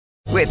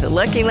With the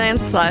Lucky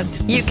Land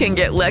Slots, you can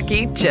get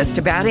lucky just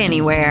about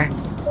anywhere.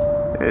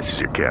 This is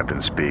your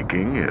captain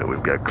speaking.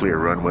 We've got clear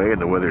runway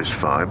and the weather's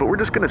fine, but we're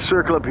just going to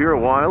circle up here a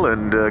while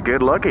and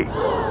get lucky.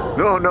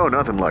 No,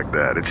 nothing like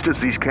that. It's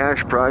just these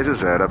cash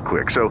prizes add up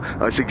quick. So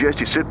I suggest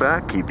you sit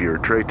back, keep your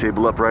tray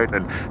table upright,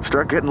 and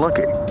start getting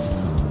lucky.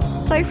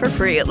 Play for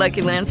free at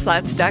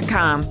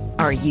LuckyLandSlots.com.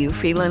 Are you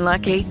feeling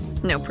lucky?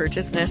 No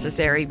purchase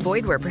necessary.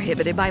 Void where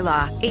prohibited by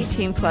law.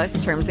 18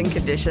 plus terms and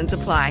conditions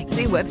apply.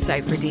 See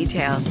website for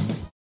details.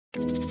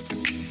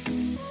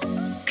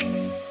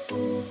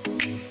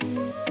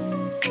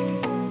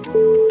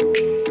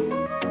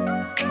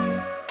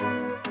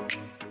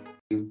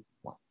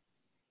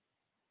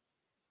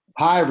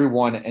 Hi,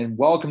 everyone, and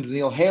welcome to the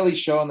Neil Haley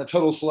Show on the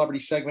Total Celebrity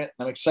segment.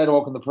 I'm excited to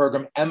welcome to the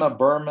program Emma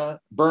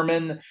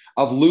Berman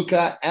of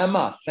Luca.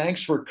 Emma,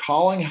 thanks for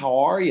calling. How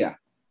are you?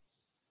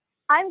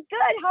 I'm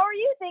good. How are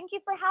you? Thank you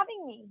for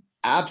having me.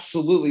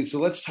 Absolutely. So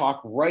let's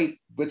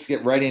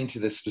get right into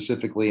this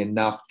specifically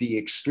enough. The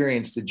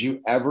experience, did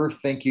you ever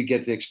think you'd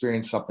get to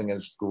experience something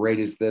as great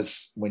as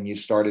this when you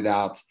started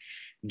out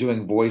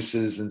doing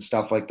voices and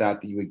stuff like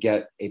that you would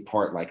get a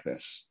part like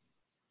this?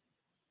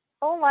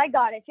 Oh my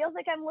God, it feels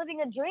like I'm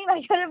living a dream.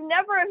 I could have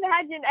never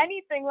imagined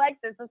anything like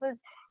this. This is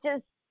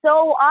just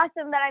so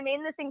awesome that I'm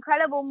in this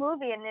incredible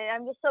movie, and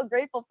I'm just so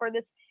grateful for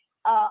this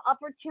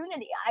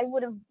opportunity. I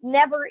would have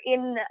never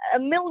in a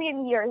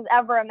million years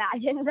ever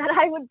imagined that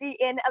I would be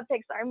in a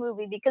Pixar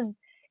movie, because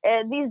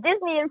these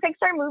Disney and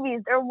Pixar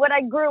movies are what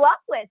I grew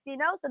up with,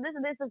 so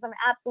this is an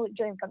absolute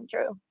dream come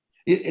true.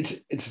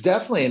 It's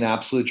definitely an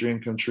absolute dream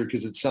come true,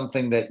 because it's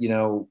something that,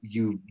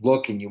 you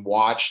look and you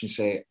watch and you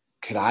say,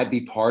 could I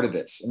be part of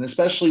this? And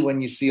especially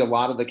when you see a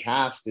lot of the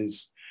cast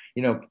is,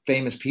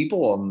 famous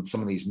people on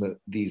some of these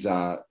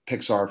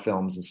Pixar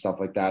films and stuff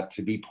like that.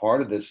 To be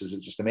part of this is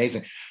just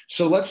amazing.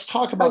 So let's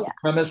talk about the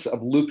premise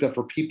of Luca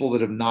for people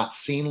that have not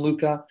seen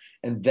Luca,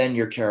 and then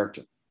your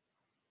character.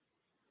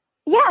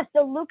 Yeah,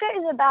 so Luca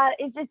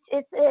is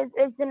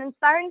it's an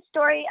inspiring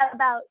story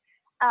about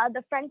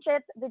the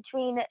friendship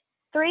between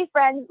three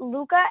friends,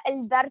 Luca,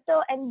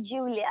 Alberto, and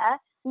Giulia.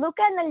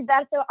 Luca and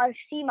Alberto are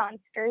sea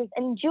monsters,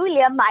 and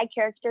Giulia, my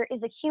character,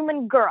 is a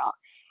human girl.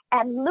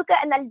 And Luca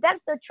and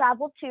Alberto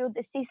travel to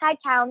the seaside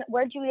town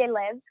where Giulia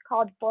lives,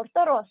 called Porto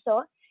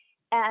Rosso,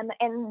 and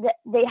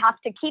they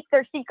have to keep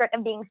their secret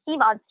of being sea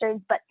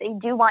monsters, but they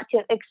do want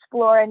to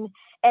explore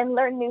and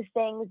learn new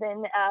things.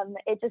 And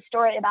it's a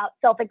story about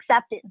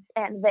self-acceptance,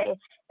 and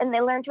they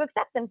learn to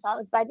accept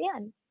themselves by the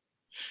end.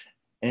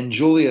 And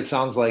Giulia, it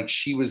sounds like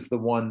she was the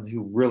one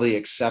who really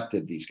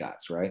accepted these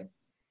guys, right?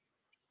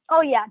 Oh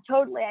yeah,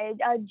 totally.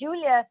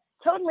 Giulia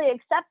totally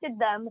accepted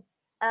them.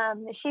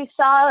 She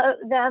saw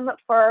them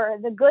for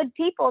the good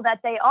people that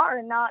they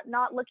are,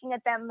 not looking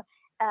at them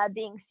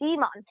being sea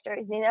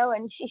monsters,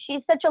 and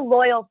she's such a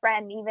loyal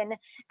friend. Even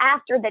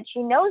after that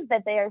she knows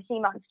that they are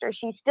sea monsters,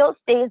 she still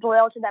stays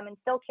loyal to them and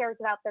still cares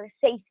about their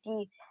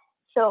safety.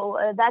 So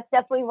that's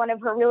definitely one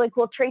of her really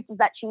cool traits, is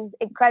that she's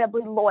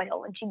incredibly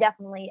loyal, and she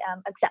definitely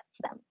accepts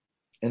them.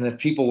 And if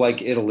people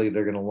like Italy,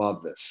 they're going to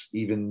love this,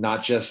 even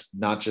not just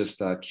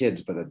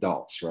kids, but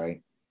adults,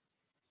 right?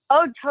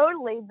 Oh,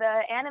 totally.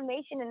 The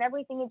animation and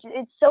everything,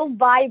 it's so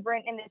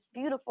vibrant and it's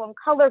beautiful and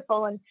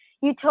colorful, and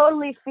you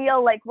totally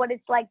feel like what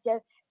it's like to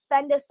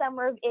spend a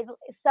summer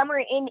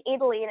in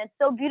Italy, and it's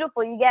so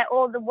beautiful. You get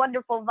all the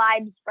wonderful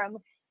vibes from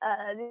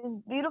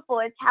this beautiful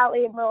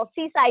Italian little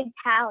seaside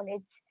town.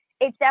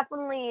 It's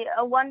definitely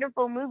a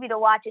wonderful movie to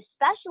watch,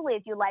 especially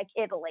if you like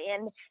Italy,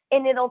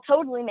 and it'll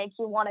totally make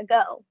you want to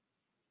go.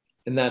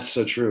 And that's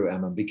so true,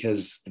 Emma,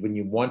 because when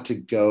you want to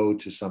go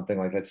to something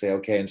like that, say,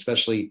 okay, and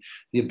especially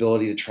the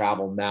ability to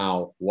travel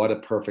now, what a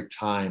perfect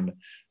time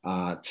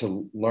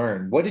to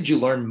learn. What did you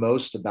learn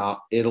most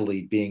about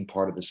Italy being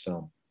part of this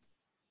film?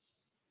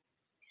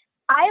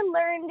 I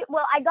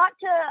got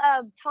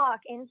to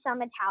talk in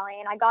some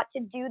Italian. I got to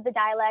do the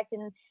dialect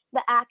and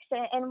the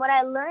accent. And what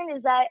I learned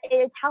is that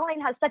Italian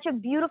has such a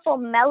beautiful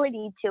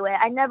melody to it.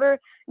 I never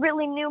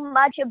really knew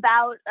much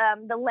about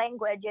the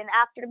language. And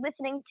after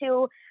listening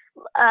to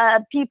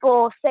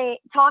people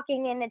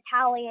talking in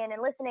Italian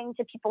and listening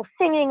to people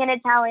singing in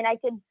Italian, I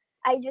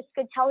just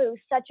could tell it was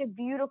such a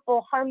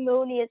beautiful,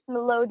 harmonious,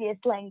 melodious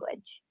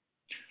language.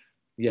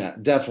 Yeah,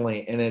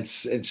 definitely. And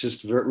it's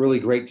just really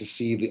great to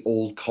see the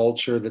old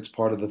culture that's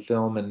part of the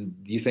film. And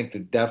you think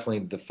that definitely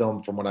the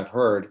film, from what I've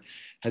heard,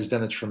 has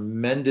done a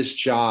tremendous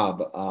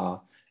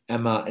job,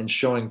 Emma, in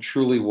showing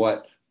truly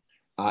what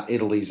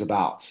Italy's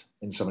about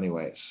in so many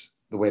ways.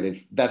 The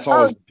way that's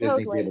always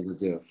Disney be able to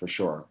do, for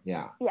sure.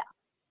 Yeah. Yeah.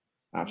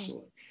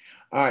 Absolutely.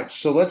 All right,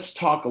 so let's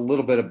talk a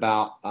little bit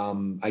about,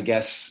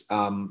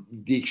 the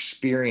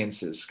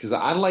experiences, because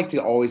I like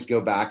to always go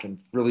back and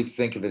really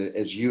think of it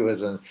as you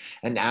as an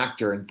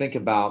actor, and think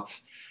about,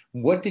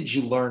 what did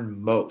you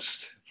learn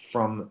most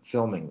from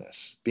filming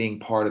this, being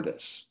part of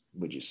this,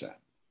 would you say?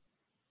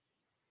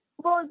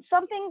 Well,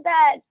 something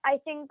that I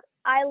think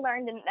I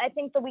learned, and I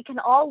think that we can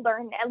all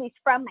learn, at least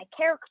from my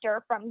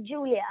character, from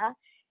Giulia,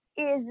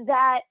 is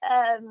that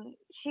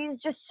she's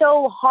just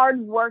so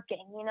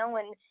hardworking,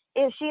 and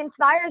she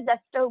inspires us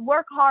to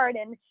work hard,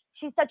 and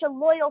she's such a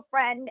loyal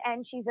friend,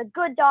 and she's a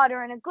good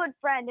daughter and a good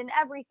friend and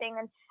everything.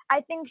 And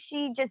I think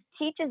she just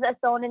teaches us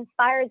all and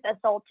inspires us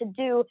all to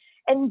do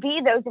and be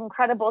those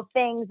incredible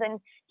things. And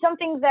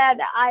something that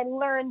I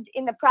learned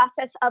in the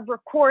process of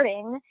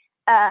recording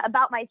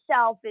about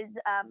myself is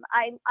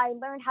I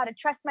learned how to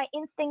trust my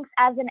instincts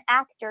as an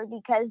actor,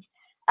 because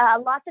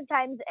lots of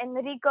times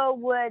Enrico's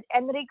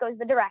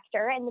the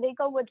director,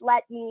 Enrico would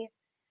let me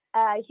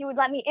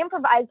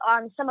improvise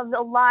on some of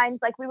the lines.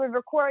 Like, we would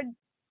record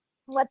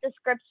what the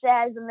script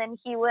says, and then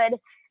he would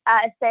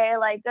say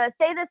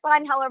this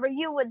line however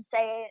you would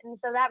say it. And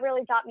so that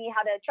really taught me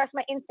how to trust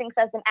my instincts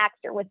as an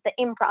actor with the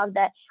improv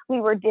that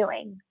we were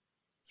doing.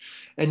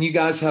 And you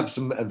guys have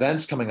some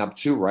events coming up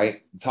too,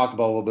 right? Talk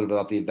about a little bit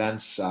about the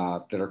events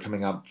that are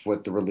coming up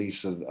with the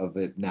release of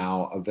it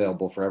now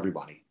available for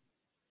everybody.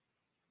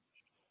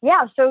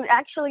 Yeah, so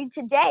actually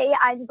today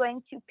I'm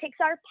going to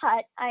Pixar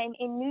Putt. I'm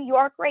in New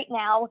York right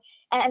now,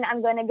 and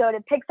I'm going to go to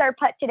Pixar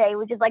Putt today,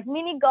 which is like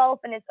mini golf,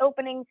 and it's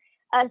opening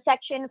a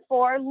section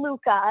for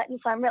Luca. And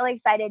so I'm really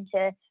excited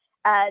to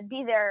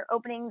be there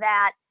opening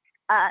that.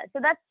 So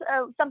that's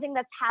something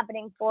that's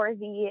happening for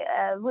the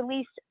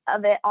release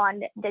of it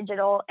on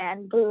digital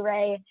and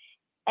Blu-ray.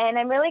 And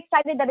I'm really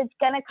excited that it's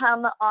going to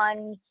come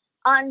on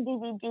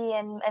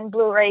DVD and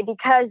Blu-ray,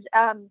 because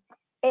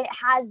it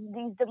has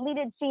these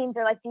deleted scenes,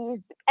 or like these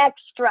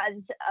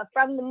extras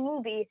from the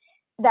movie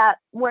that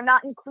were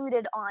not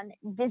included on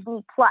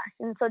Disney Plus.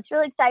 And so it's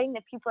really exciting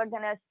that people are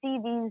going to see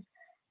these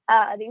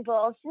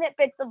little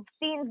snippets of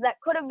scenes that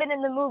could have been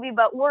in the movie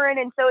but weren't.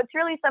 And so it's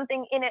really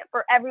something in it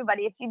for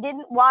everybody. If you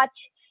didn't watch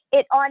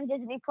it on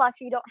Disney Plus,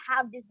 or you don't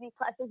have Disney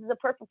Plus, this is a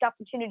perfect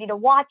opportunity to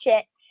watch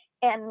it.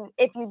 And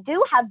if you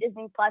do have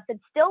Disney Plus,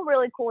 it's still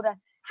really cool to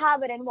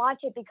have it and watch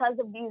it because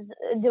of these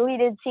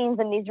deleted scenes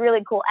and these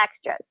really cool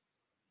extras.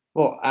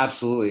 Well,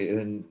 absolutely.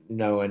 And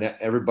and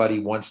everybody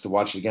wants to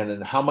watch it again.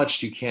 And how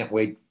much you can't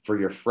wait for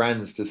your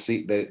friends to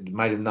see that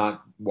might have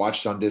not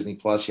watched on Disney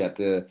Plus yet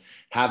to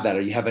have that.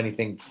 Or you have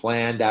anything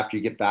planned after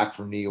you get back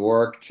from New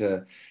York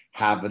to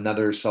have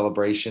another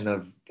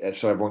celebration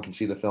so everyone can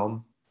see the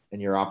film and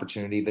your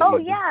opportunity?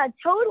 Yeah,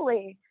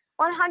 totally.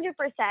 100%.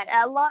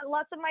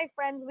 Lots of my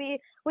friends,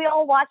 we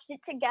all watched it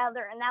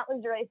together, and that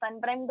was really fun.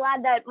 But I'm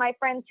glad that my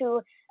friends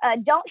who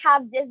don't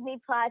have Disney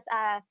Plus,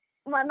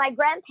 my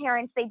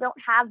grandparents, they don't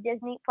have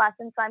Disney Plus,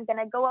 and so I'm going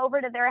to go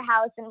over to their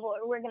house, and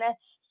we're going to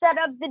set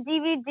up the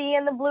DVD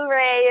and the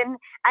Blu-ray, and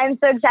I'm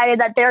so excited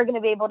that they're going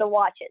to be able to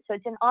watch it. So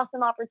it's an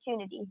awesome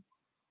opportunity. Do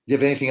you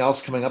have anything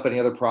else coming up? Any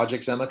other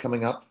projects, Emma,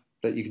 coming up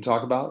that you can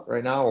talk about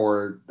right now,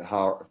 or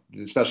how,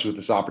 especially with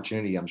this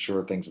opportunity, I'm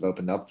sure things have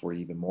opened up for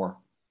you even more?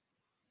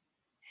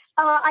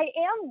 I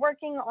am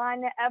working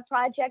on a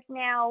project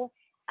now.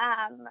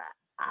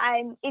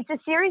 It's a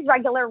series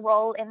regular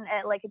role in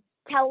like a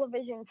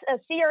television, a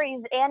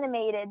series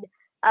animated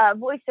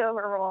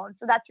voiceover role. And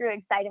so that's really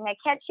exciting. I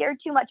can't share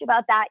too much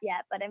about that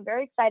yet, but I'm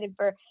very excited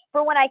for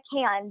when I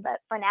can. But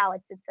for now,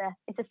 it's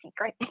a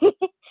secret.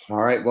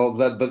 All right. Well,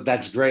 but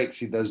that's great.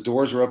 See, those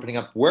doors are opening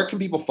up. Where can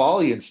people follow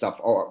you and stuff?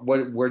 Or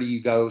where do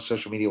you go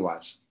social media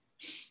wise?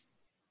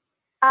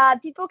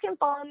 People can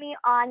follow me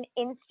on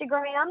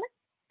Instagram,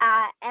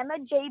 Emma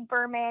J.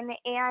 Berman,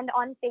 and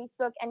on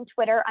Facebook and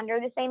Twitter under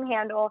the same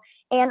handle,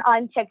 and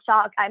on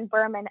TikTok, I'm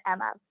Berman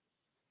Emma.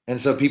 And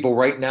so people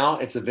right now,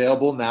 it's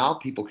available now.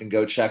 People can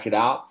go check it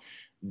out.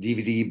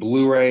 DVD,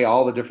 Blu-ray,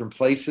 all the different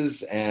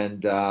places.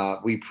 And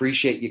we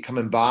appreciate you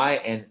coming by,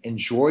 and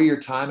enjoy your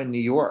time in New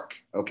York.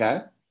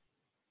 Okay?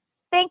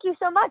 Thank you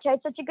so much. I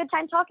had such a good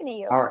time talking to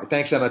you. All right.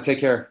 Thanks, Emma. Take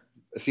care.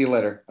 See you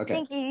later. Okay.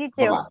 Thank you. You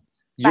too. Bye-bye.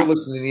 You're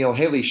listening to the Neil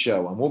Haley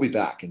Show, and we'll be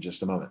back in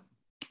just a moment.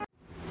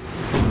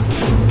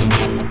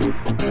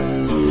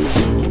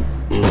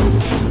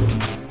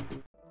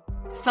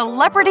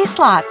 Celebrity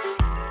Slots.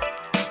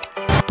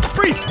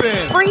 Free spin.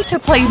 Free to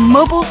play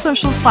mobile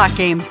social slot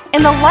games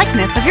in the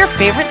likeness of your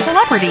favorite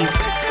celebrities.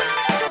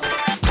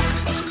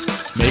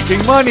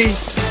 Making money.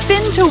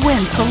 Spin to win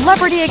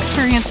celebrity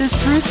experiences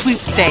through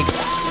sweepstakes.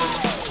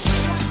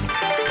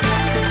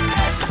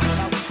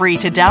 Free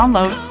to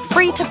download,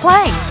 free to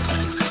play.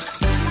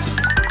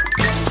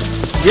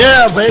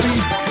 Yeah, baby.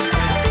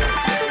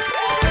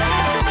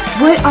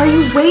 What are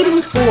you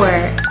waiting for?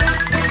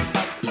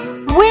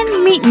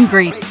 Win meet and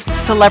greets,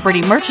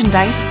 celebrity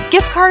merchandise,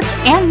 gift cards,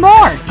 and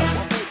more.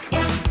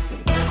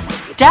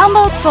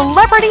 Download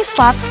Celebrity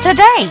Slots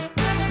today.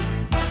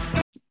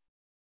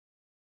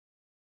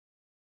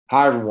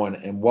 Hi, everyone,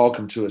 and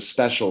welcome to a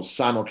special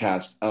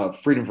simulcast of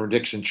Freedom from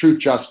Addiction, Truth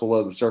Just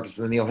Below the Surface,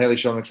 and the Neil Haley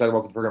Show. I'm excited to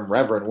welcome to the program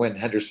Reverend Wynn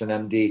Henderson,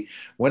 MD.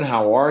 Wynn,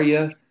 how are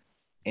you?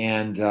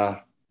 And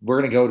we're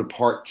going to go to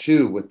part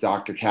 2 with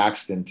Dr.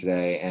 Caxton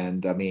today.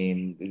 And I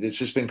mean, it's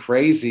just been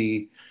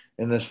crazy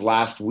in this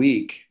last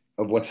week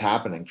of what's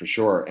happening for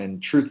sure.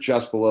 And Truth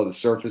Just Below the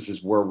Surface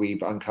is where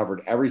we've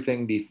uncovered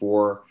everything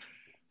before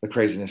the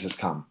craziness has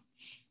come.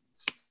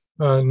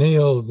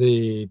 Neil,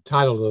 the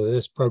title of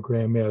this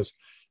program is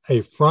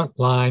A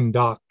Frontline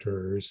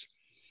Doctor's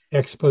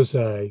Expose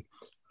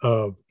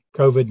of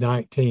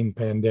COVID-19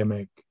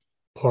 Pandemic,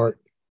 Part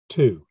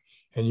 2.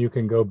 And you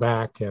can go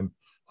back and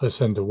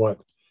listen to what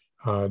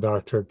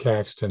Dr.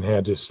 Caxton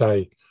had to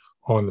say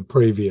on the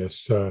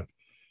previous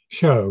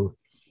show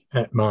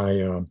at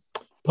my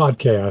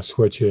podcast,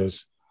 which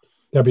is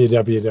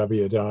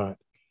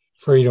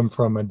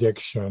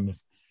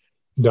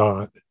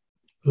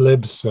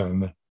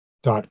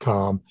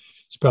www.freedomfromaddiction.libsyn.com,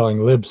 spelling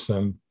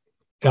Libsyn,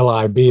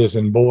 L-I-B as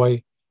in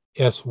boy,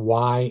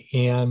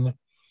 S-Y-N,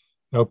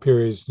 no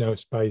periods, no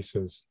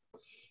spaces.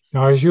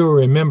 Now, as you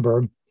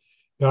remember,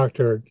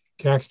 Dr.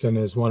 Caxton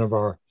is one of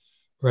our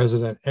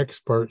resident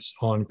experts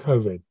on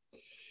COVID.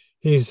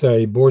 He's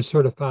a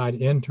board-certified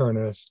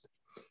internist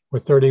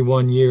with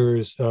 31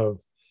 years of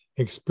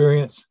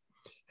experience,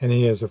 and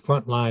he is a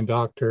frontline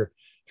doctor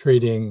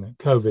treating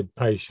COVID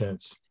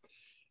patients.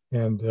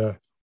 And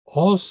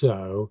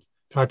also,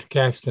 Dr.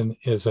 Caxton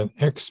is an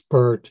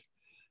expert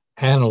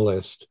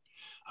analyst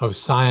of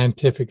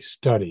scientific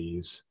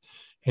studies,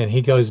 and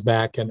he goes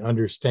back and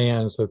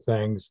understands the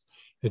things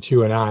that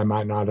you and I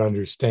might not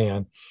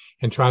understand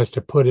and tries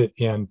to put it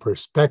in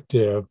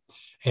perspective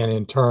and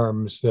in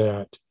terms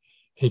that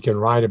he can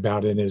write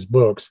about in his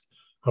books,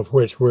 of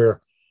which we're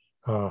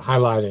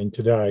highlighting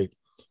today,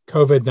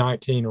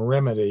 COVID-19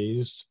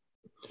 Remedies,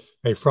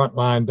 a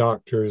Frontline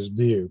Doctor's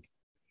View.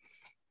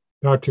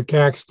 Dr.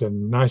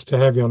 Caxton, nice to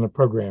have you on the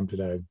program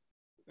today.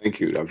 Thank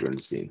you, Dr.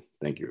 Einstein.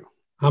 Thank you.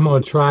 I'm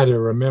going to try to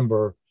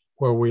remember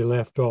where we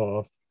left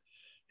off,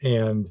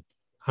 and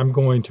I'm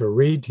going to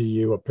read to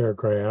you a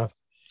paragraph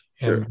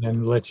and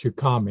then let you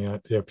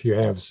comment if you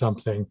have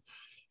something,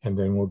 and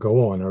then we'll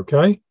go on,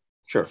 okay?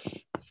 Sure.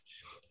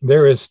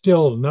 There is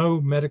still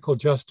no medical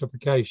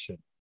justification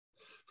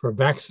for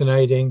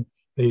vaccinating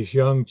these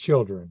young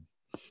children,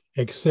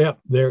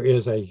 except there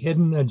is a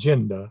hidden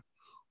agenda,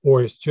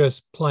 or it's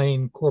just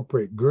plain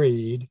corporate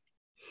greed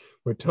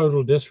with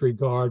total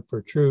disregard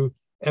for true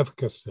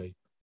efficacy.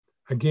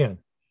 Again,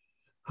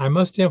 I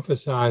must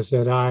emphasize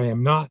that I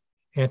am not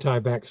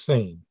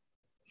anti-vaccine.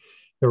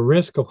 The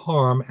risk of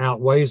harm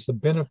outweighs the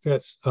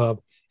benefits of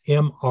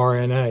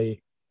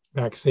mRNA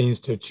vaccines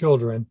to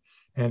children,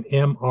 and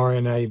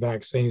mRNA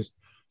vaccines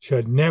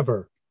should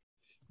never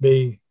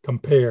be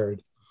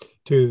compared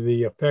to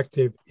the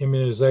effective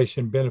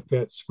immunization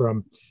benefits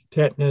from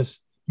tetanus,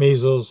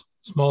 measles,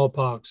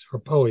 smallpox, or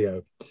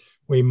polio.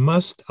 We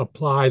must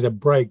apply the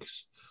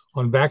brakes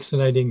on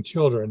vaccinating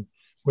children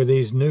with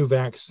these new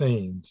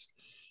vaccines.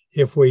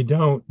 If we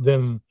don't,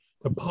 then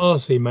the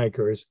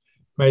policymakers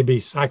may be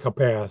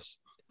psychopaths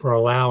for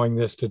allowing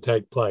this to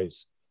take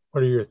place.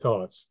 What are your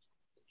thoughts?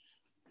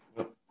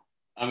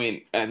 I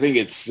mean, I think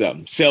it's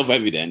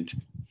self-evident.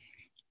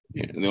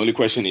 The only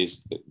question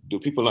is, do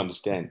people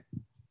understand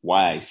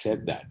why I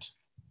said that?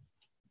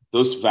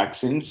 Those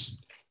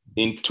vaccines,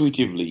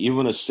 intuitively,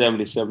 even a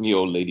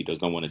 77-year-old lady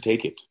does not want to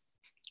take it.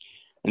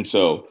 And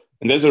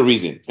there's a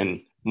reason.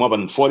 And more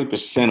than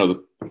 40% of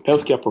the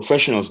healthcare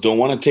professionals don't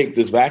want to take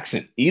this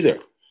vaccine either.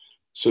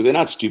 So they're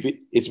not stupid.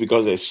 It's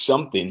because there's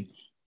something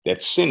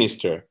that's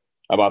sinister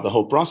about the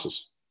whole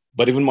process.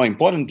 But even more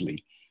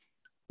importantly,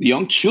 the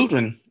young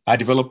children are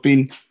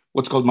developing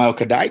what's called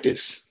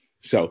myocarditis.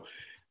 So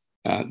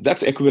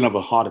that's equivalent of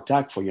a heart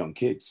attack for young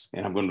kids.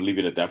 And I'm going to leave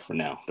it at that for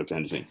now, Dr.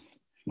 Anderson.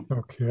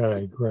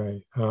 Okay,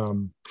 great. I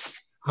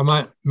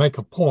might make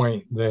a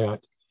point that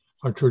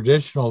a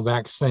traditional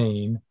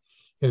vaccine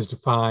is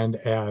defined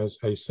as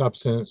a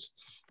substance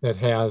that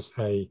has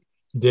a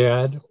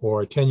dead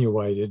or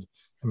attenuated,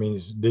 I mean,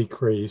 it's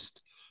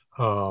decreased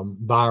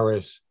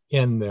virus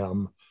in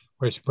them,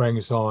 which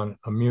brings on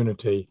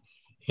immunity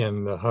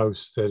in the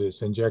host that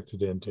it's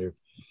injected into.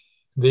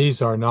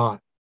 These are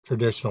not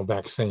traditional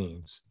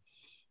vaccines.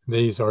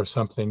 These are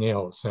something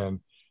else. And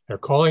they're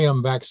calling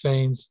them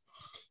vaccines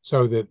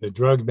so that the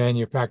drug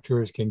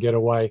manufacturers can get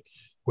away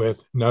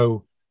with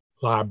no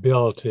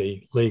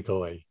liability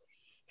legally.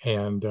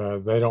 And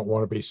they don't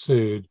want to be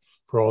sued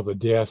for all the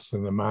deaths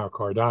and the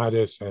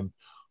myocarditis and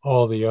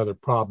all the other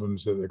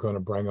problems that they're going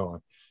to bring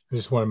on. I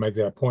just want to make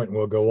that point and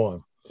we'll go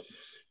on.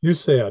 You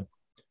said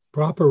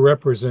proper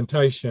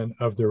representation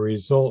of the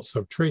results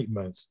of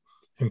treatments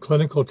in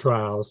clinical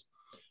trials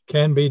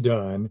can be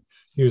done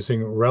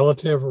using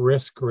relative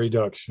risk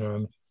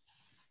reduction,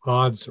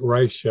 odds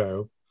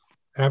ratio,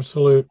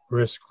 absolute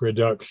risk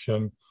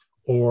reduction,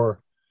 or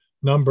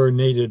number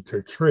needed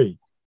to treat.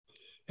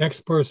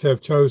 Experts have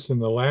chosen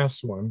the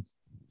last one,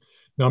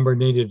 number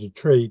needed to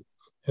treat,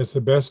 as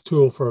the best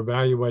tool for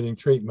evaluating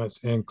treatments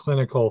in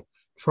clinical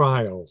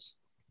trials.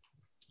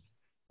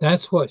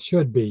 That's what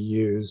should be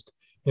used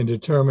in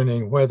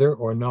determining whether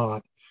or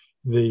not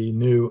the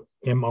new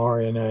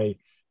mRNA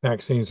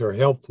vaccines are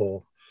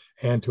helpful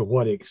and to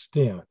what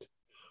extent.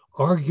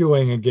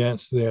 Arguing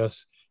against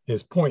this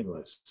is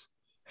pointless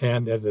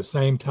and at the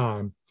same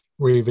time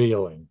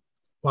revealing.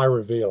 Why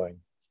revealing?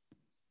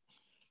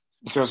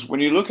 Because when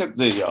you look at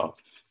the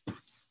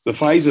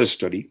Pfizer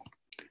study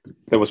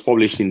that was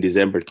published in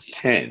December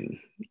 10,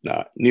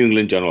 New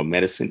England Journal of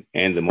Medicine,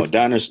 and the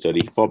Moderna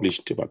study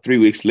published about 3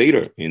 weeks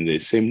later in the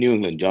same New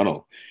England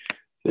Journal,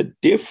 the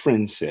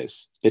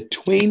differences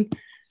between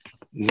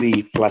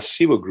the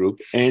placebo group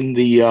and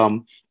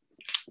the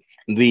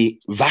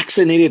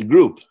vaccinated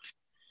group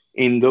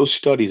in those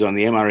studies on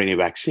the mRNA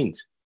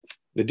vaccines,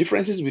 the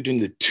differences between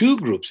the two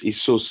groups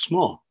is so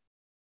small.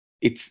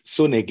 It's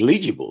so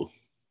negligible.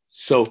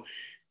 So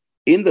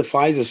in the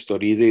Pfizer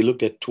study, they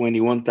looked at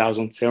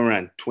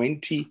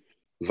 21,720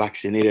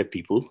 vaccinated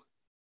people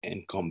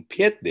and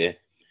compared that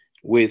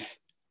with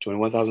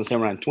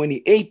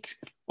 21,728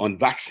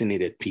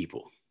 unvaccinated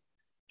people.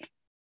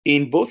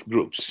 In both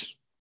groups,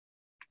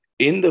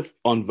 in the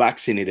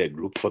unvaccinated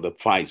group for the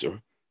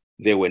Pfizer,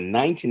 there were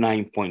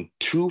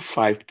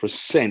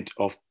 99.25%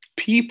 of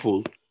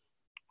people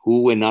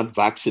who were not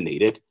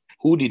vaccinated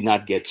who did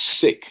not get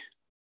sick.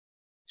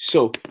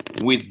 So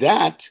with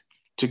that,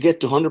 to get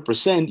to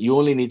 100%, you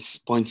only need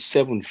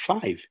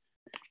 0.75.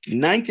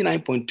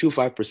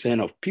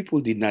 99.25% of people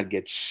did not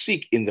get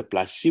sick in the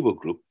placebo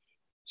group.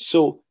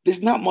 So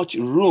there's not much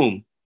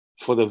room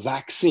for the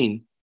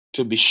vaccine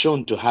to be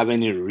shown to have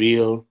any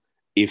real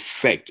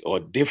effect or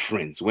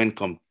difference when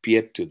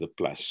compared to the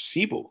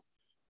placebo.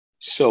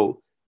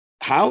 So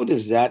how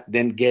does that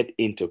then get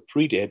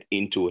interpreted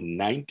into a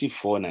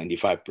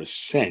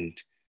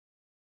 94-95%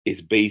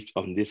 is based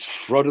on this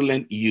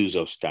fraudulent use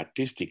of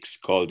statistics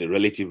called the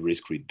relative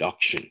risk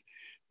reduction.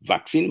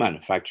 Vaccine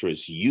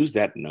manufacturers use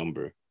that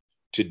number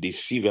to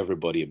deceive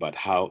everybody about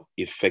how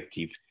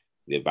effective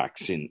the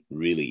vaccine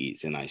really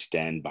is. And I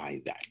stand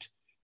by that.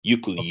 You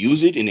could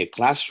use it in a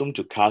classroom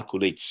to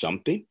calculate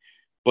something,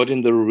 but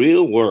in the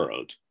real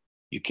world,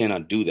 you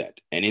cannot do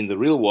that. And in the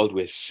real world,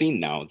 we're seeing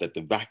now that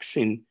the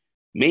vaccine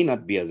may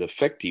not be as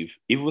effective,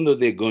 even though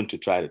they're going to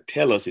try to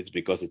tell us it's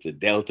because it's a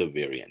Delta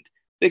variant.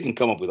 They can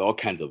come up with all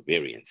kinds of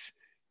variants.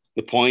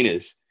 The point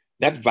is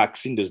that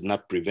vaccine does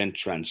not prevent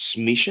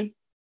transmission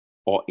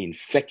or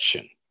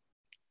infection.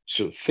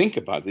 So think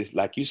about this,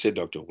 like you said,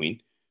 Dr.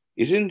 Wynn,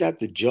 isn't that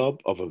the job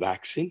of a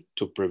vaccine,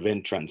 to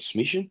prevent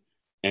transmission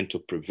and to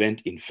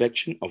prevent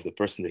infection of the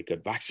person that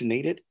got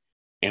vaccinated?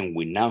 And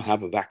we now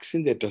have a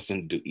vaccine that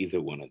doesn't do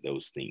either one of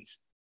those things.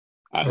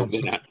 I hope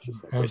that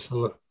answers that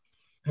question.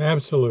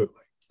 Absolutely.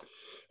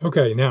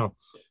 Okay, now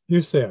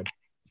you said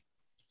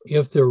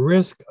if the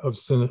risk of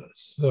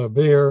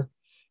severe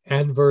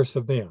adverse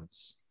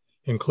events,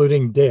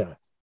 including death,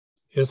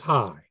 is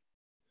high,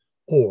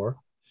 or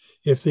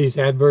if these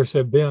adverse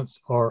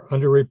events are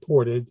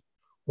underreported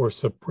or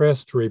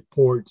suppressed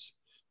reports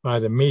by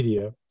the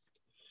media,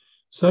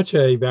 such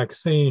a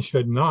vaccine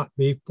should not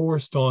be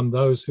forced on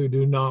those who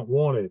do not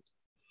want it.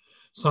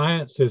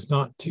 Science is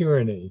not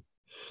tyranny.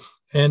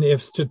 And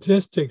if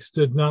statistics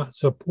did not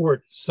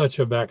support such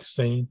a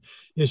vaccine,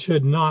 it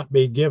should not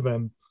be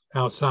given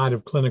outside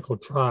of clinical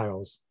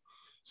trials.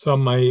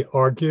 Some may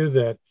argue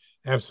that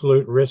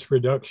absolute risk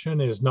reduction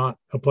is not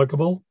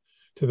applicable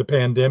to the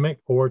pandemic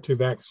or to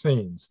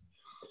vaccines.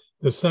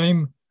 The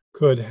same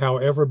could,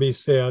 however, be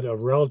said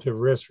of relative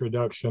risk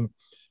reduction,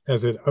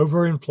 as it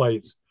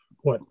overinflates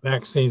what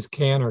vaccines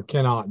can or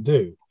cannot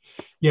do.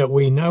 Yet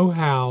we know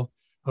how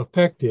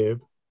effective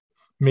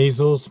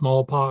measles,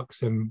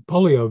 smallpox, and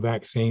polio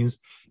vaccines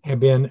have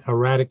been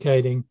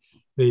eradicating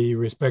the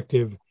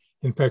respective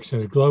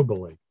infections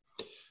globally.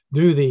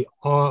 Do the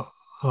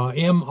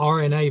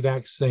mRNA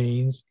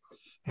vaccines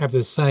have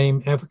the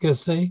same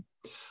efficacy?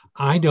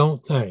 I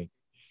don't think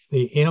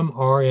the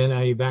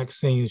mRNA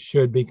vaccines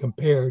should be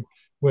compared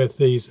with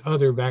these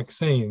other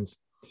vaccines.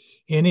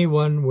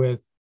 Anyone with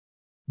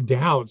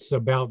doubts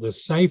about the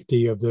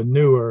safety of the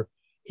newer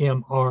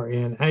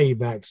mRNA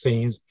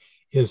vaccines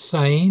is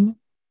sane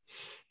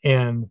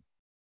and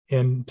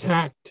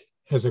intact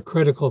as a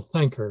critical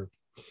thinker.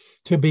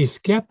 To be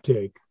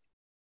skeptic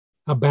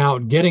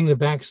about getting the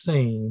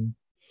vaccine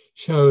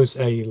shows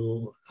a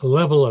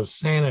level of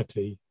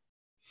sanity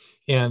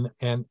in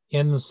an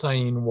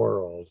insane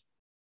world.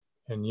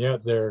 And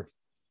yet they're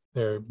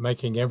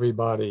making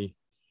everybody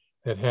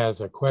that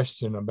has a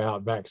question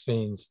about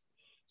vaccines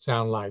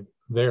sound like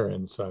they're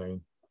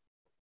insane.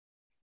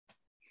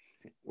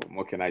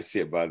 What can I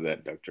say about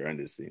that, Dr.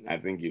 Anderson? I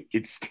think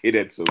it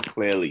stated so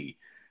clearly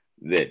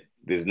that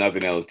there's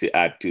nothing else to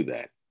add to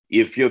that.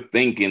 If you're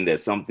thinking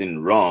there's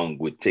something wrong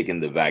with taking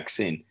the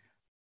vaccine,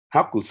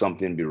 how could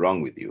something be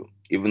wrong with you?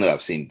 Even though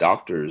I've seen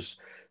doctors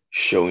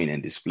showing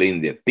and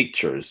displaying their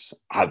pictures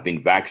have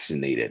been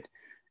vaccinated,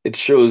 it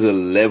shows a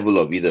level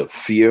of either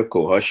fear,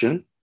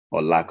 coercion,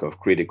 or lack of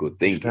critical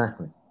thinking.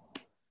 Exactly.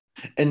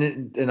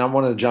 And I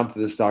want to jump to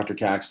this, Dr.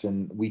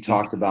 Caxton. We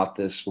talked about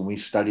this when we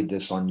studied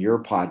this on your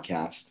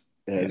podcast,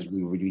 as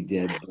we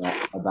did,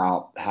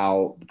 about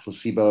how the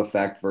placebo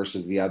effect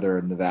versus the other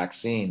and the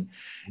vaccine,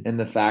 and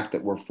the fact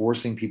that we're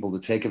forcing people to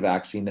take a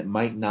vaccine that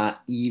might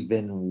not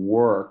even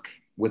work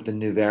with the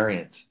new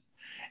variant.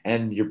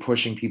 And you're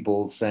pushing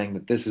people saying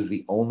that this is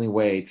the only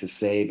way to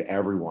save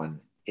everyone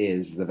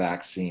is the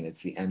vaccine.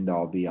 It's the end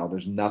all be all.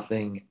 There's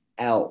nothing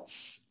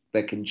else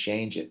that can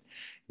change it.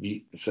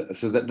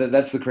 So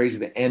that's the crazy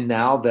thing. And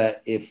now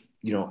that if,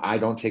 I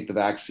don't take the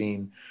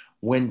vaccine,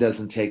 Wynn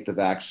doesn't take the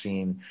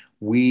vaccine,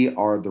 we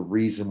are the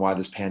reason why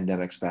this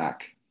pandemic's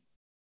back.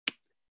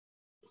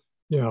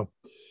 Yeah.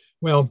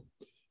 Well,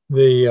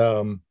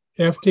 the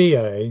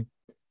FDA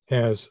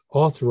has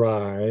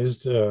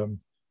authorized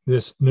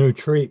this new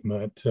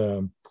treatment,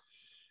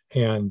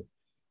 and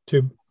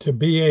to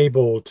be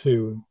able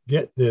to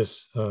get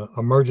this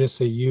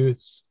emergency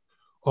use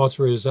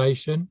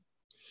authorization,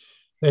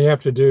 they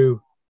have to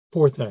do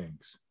four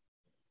things: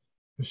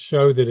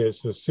 show that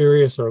it's a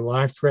serious or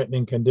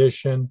life-threatening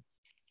condition,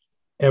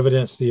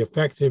 evidence the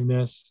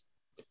effectiveness,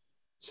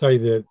 say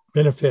that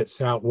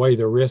benefits outweigh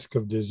the risk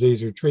of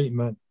disease or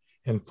treatment,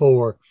 and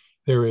four,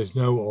 there is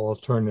no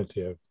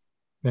alternative.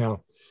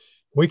 Now,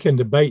 we can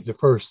debate the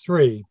first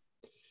three,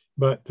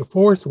 but the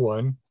fourth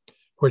one,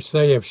 which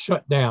they have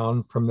shut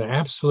down from the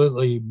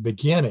absolutely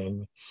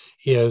beginning,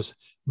 is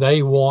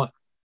they want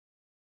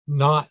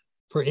not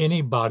for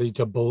anybody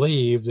to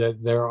believe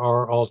that there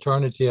are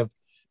alternative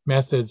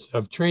methods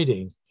of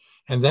treating.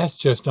 And that's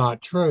just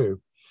not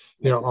true.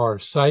 There are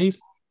safe,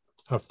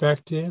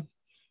 effective,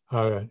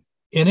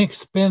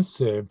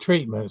 inexpensive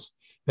treatments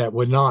that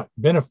would not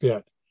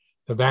benefit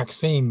the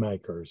vaccine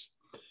makers.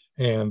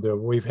 And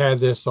we've had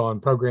this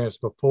on programs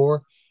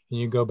before, and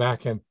you go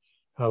back and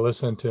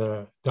listen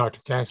to Dr.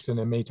 Caxton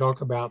and me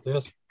talk about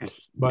this.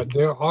 But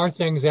there are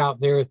things out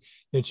there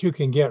that you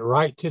can get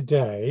right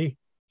today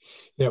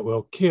that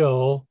will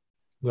kill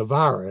the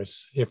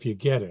virus if you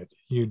get it.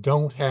 You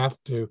don't have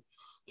to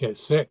get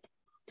sick,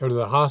 go to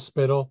the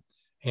hospital,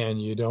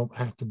 and you don't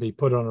have to be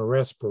put on a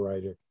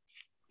respirator.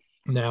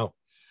 Now,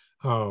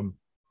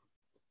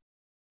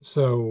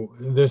 so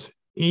this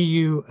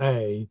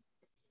EUA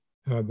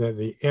that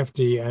the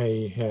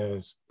FDA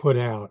has put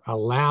out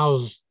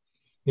allows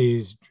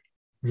these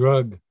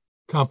drug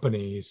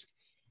companies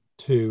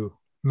to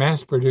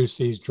mass produce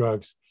these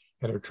drugs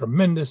at a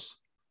tremendous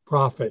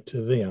profit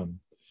to them.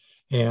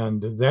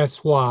 And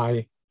that's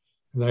why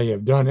they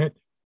have done it,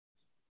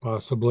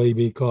 possibly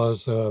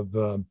because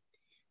of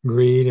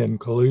greed and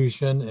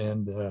collusion.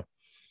 And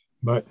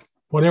but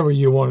whatever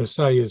you want to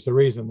say is the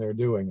reason they're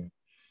doing it.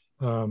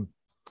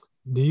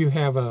 Do you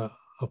have a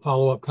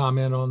follow-up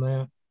comment on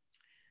that?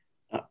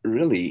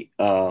 Really,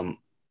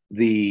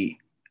 the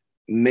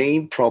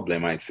main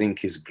problem, I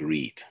think, is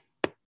greed.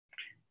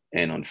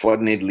 And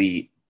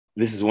unfortunately,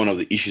 this is one of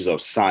the issues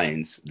of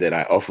science that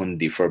I often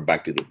defer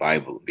back to the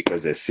Bible,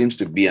 because there seems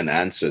to be an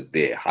answer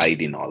there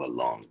hiding all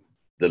along.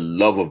 The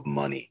love of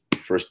money,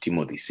 1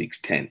 Timothy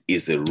 6:10,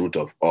 is the root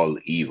of all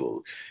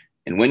evil.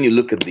 And when you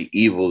look at the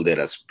evil that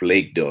has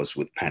plagued us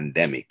with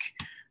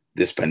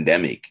this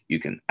pandemic, you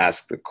can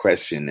ask the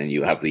question and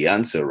you have the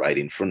answer right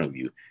in front of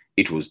you.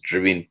 It was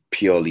driven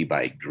purely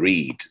by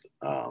greed.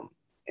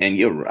 And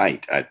you're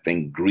right. I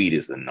think greed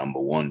is the number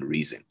one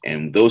reason.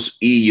 And those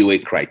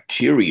EUA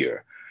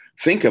criteria,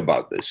 think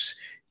about this.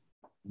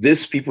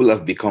 These people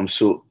have become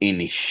so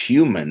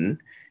inhuman,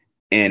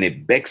 and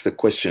it begs the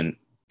question,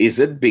 is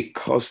it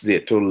because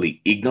they're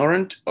totally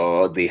ignorant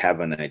or they have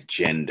an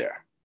agenda?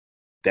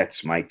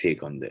 That's my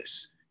take on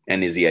this.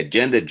 And is the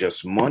agenda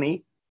just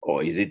money,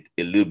 or is it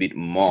a little bit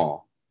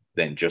more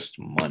than just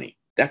money?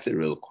 That's a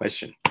real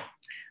question.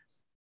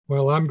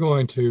 Well, I'm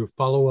going to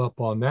follow up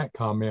on that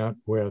comment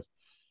with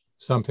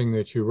something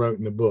that you wrote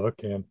in the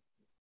book, and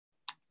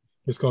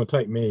it's going to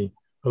take me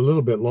a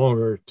little bit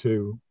longer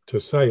to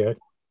say it,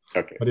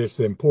 okay, but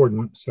it's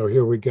important. So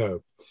here we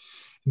go.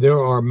 There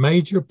are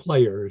major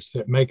players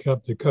that make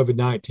up the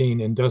COVID-19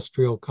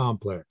 industrial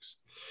complex.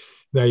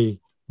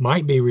 They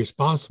might be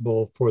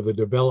responsible for the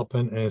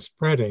development and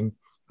spreading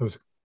of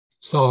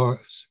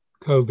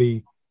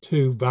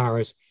SARS-CoV-2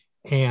 virus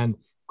and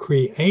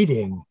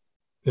creating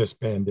this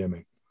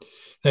pandemic.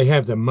 They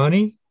have the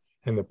money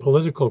and the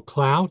political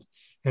clout,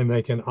 and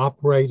they can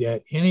operate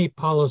at any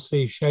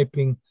policy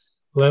shaping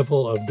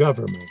level of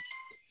government.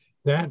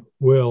 That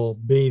will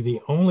be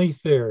the only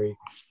theory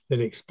that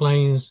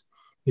explains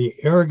the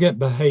arrogant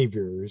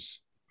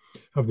behaviors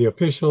of the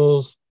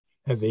officials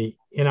at the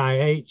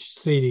NIH,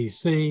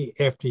 CDC,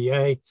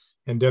 FDA,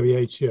 and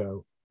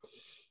WHO.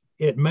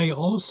 It may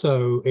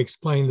also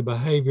explain the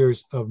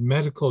behaviors of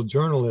medical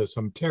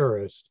journalism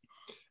terrorists,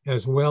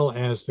 as well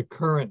as the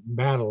current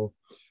battle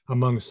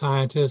among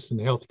scientists and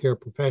healthcare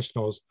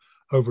professionals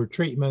over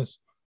treatments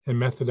and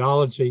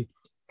methodology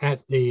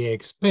at the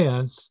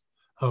expense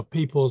of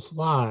people's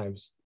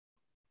lives.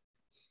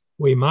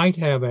 We might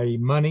have a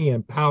money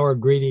and power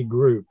greedy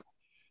group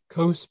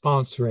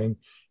co-sponsoring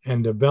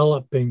and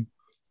developing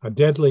a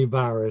deadly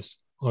virus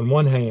on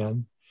one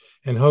hand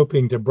and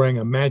hoping to bring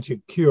a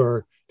magic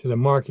cure to the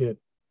market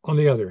on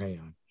the other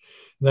hand.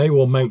 They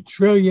will make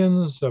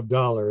trillions of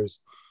dollars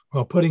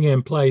while putting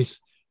in place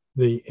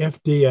the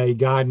FDA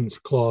guidance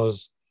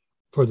clause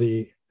for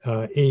the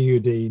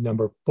EUD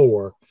number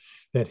 4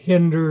 that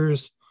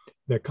hinders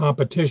the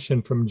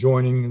competition from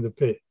joining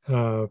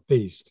the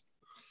feast.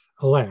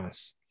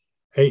 Alas,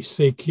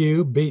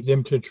 HCQ beat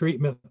them to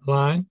treatment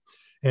line,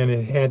 and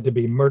it had to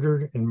be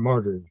murdered and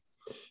martyred.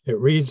 It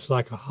reads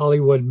like a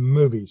Hollywood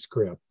movie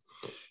script.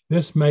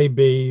 This may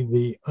be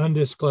the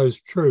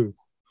undisclosed truth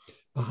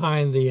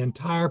behind the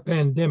entire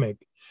pandemic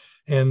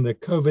and the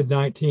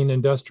COVID-19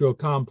 industrial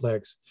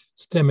complex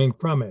stemming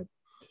from it.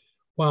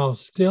 While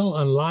still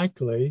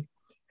unlikely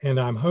and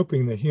I'm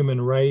hoping the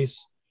human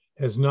race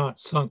has not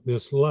sunk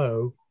this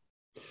low,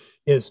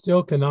 it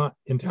still cannot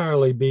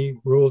entirely be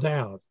ruled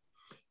out.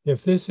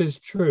 If this is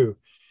true,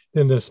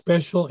 then the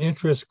special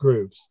interest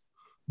groups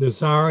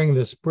desiring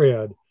the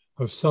spread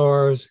of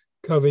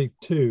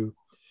SARS-CoV-2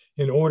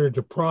 in order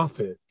to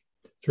profit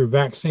through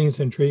vaccines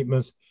and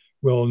treatments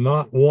will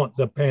not want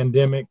the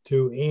pandemic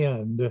to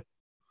end.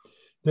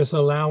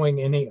 Disallowing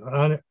any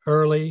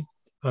early,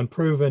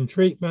 unproven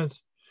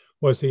treatments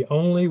was the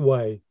only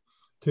way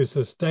to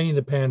sustain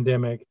the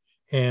pandemic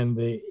and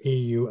the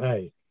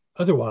EUA.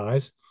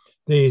 Otherwise,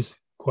 these,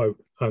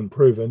 quote,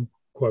 unproven,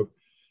 quote,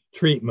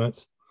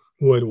 treatments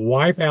would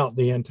wipe out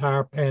the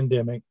entire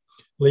pandemic,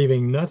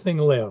 leaving nothing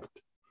left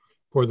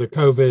for the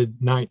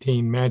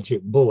COVID-19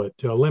 magic bullet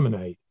to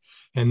eliminate,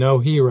 and no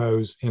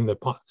heroes in the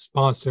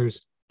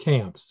sponsors'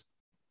 camps.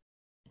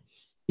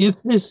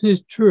 If this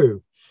is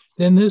true,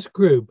 then this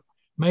group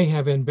may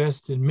have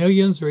invested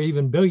millions or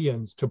even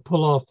billions to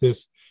pull off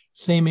this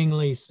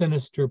seemingly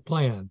sinister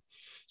plan.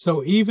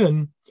 So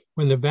even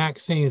when the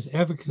vaccine's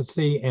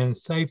efficacy and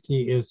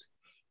safety is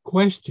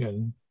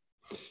questioned,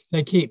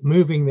 they keep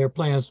moving their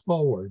plans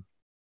forward.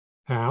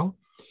 How?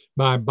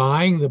 By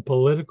buying the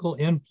political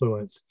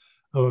influence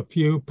of a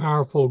few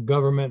powerful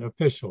government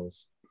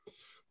officials.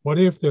 What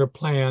if their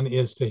plan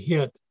is to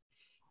hit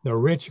the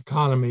rich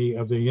economy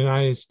of the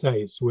United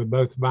States with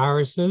both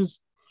viruses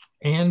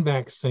and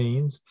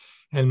vaccines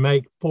and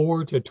make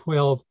 $4 to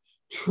 $12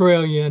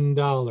 trillion?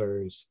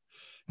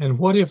 And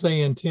what if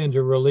they intend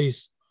to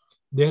release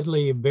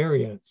deadly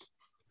variants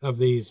of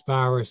these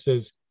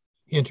viruses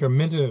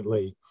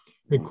intermittently,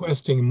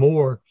 requesting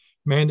more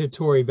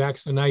mandatory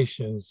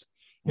vaccinations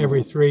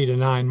every 3 to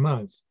 9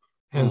 months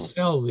and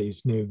sell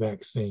these new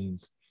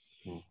vaccines?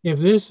 If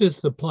this is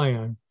the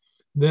plan,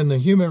 then the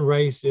human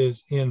race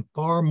is in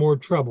far more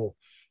trouble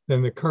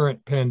than the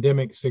current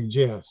pandemic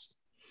suggests.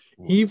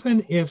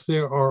 Even if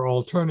there are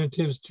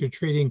alternatives to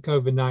treating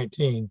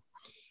COVID-19,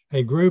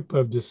 a group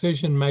of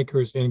decision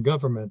makers in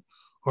government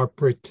are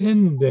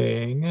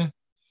pretending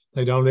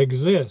they don't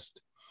exist.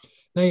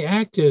 They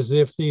act as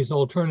if these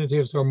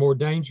alternatives are more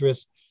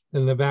dangerous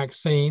than the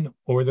vaccine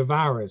or the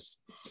virus.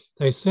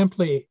 They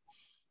simply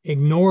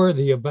ignore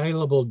the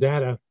available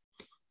data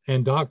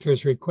and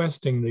doctors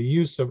requesting the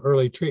use of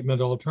early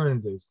treatment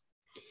alternatives.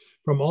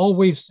 From all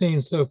we've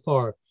seen so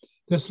far,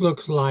 this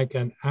looks like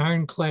an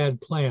ironclad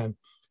plan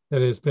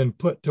that has been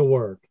put to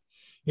work.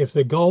 If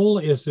the goal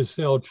is to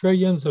sell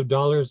trillions of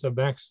dollars of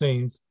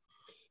vaccines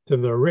to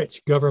the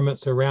rich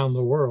governments around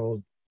the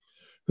world,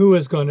 who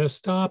is going to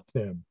stop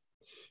them?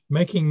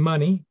 Making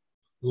money,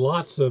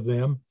 lots of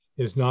them,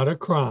 is not a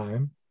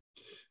crime.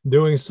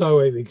 Doing so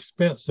at the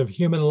expense of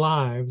human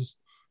lives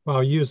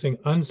while using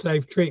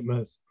unsafe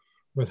treatments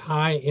with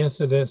high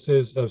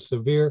incidences of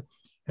severe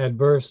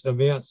adverse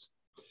events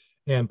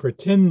and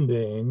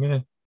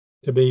pretending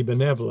to be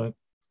benevolent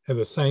at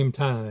the same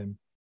time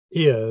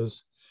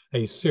is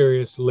a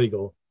serious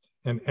legal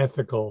and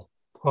ethical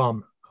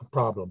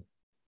problem.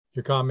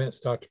 Your comments,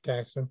 Dr.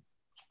 Caxton?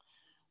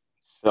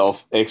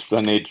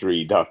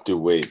 Self-explanatory, Dr.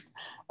 Wade.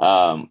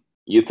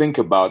 You think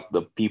about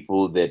the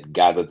people that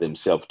gather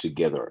themselves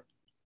together,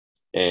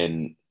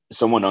 and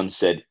someone once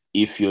said,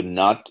 if you're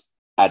not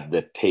at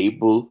the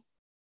table,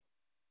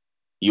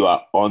 you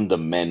are on the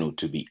menu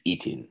to be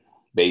eaten,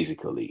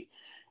 basically.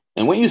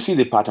 And when you see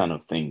the pattern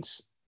of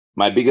things,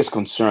 my biggest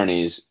concern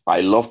is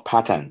I love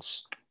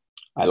patterns.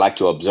 I like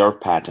to observe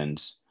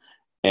patterns.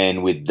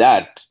 And with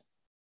that,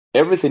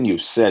 everything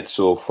you've said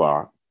so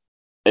far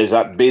is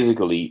that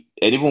basically,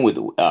 and even with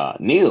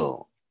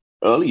Neil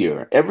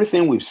earlier,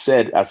 everything we've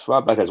said as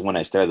far back as when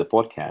I started the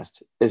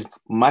podcast is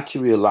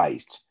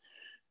materialized.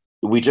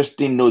 We just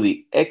didn't know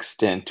the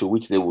extent to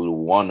which they will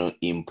want to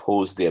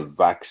impose their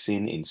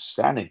vaccine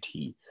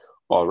insanity,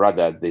 or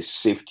rather the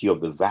safety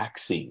of the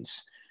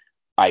vaccines.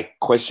 I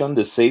question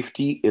the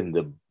safety in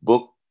the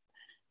book,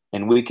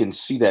 and we can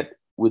see that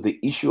with the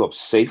issue of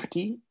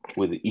safety,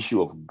 with the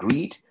issue of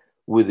greed,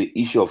 with the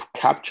issue of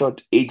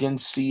captured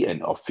agency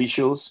and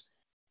officials,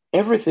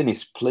 everything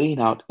is playing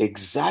out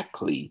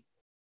exactly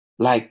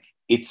like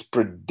it's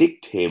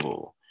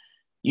predictable.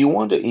 You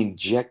want to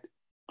inject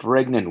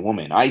pregnant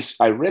women. I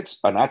read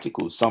an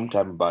article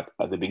sometime about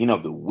at the beginning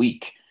of the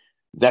week.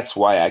 That's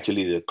why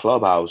actually the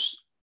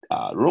clubhouse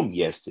room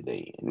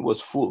yesterday, and it was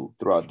full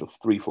throughout the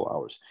 3-4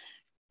 hours.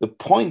 The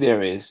point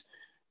there is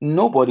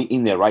nobody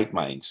in their right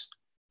minds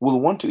will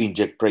want to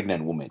inject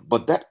pregnant women.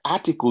 But that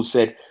article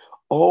said,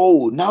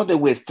 oh, now that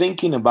we're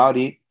thinking about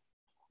it,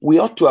 we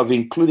ought to have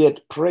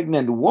included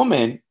pregnant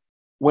women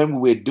when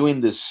we were doing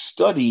the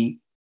study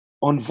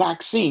on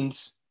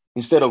vaccines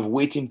instead of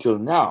waiting till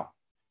now.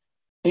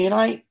 And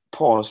I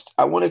paused.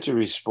 I wanted to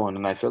respond,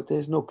 and I felt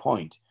there's no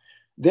point.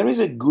 There is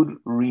a good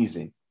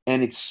reason,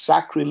 and it's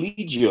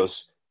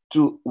sacrilegious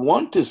to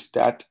want to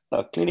start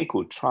a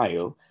clinical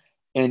trial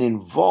and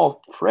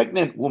involve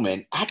pregnant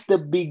women at the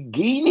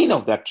beginning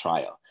of that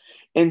trial.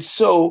 And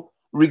so,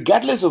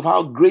 regardless of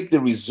how great the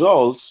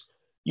results,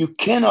 you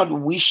cannot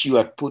wish you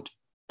had put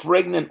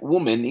pregnant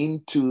women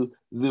into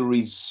the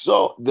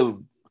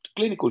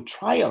clinical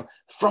trial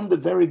from the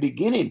very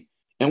beginning.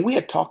 And we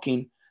are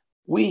talking,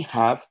 we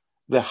have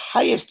the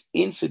highest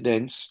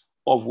incidence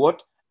of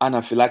what?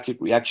 Anaphylactic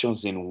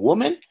reactions in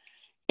women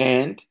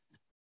and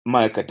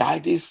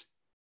myocarditis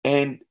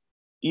and,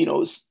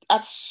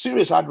 that's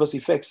serious adverse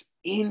effects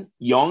in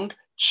young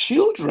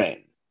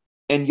children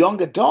and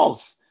young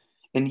adults.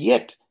 And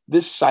yet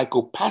this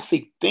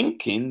psychopathic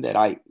thinking that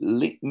I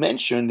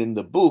mentioned in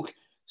the book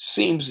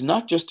seems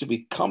not just to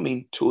be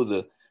coming to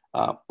the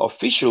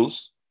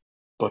officials,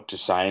 but to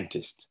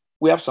scientists.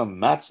 We have some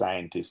mad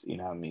scientists in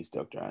our midst,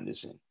 Dr.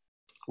 Anderson,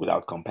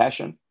 without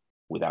compassion,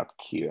 without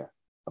care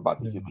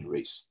about the human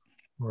race.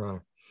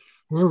 Right.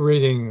 We're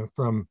reading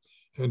from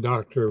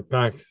Dr.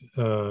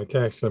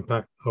 Caxton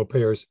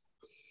O'Pear's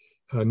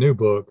new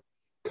book,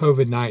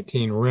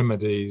 COVID-19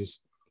 Remedies,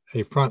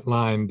 A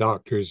Frontline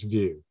Doctor's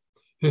View.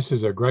 This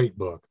is a great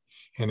book,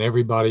 and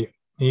everybody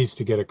needs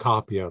to get a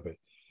copy of it.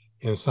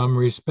 In some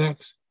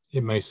respects,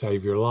 it may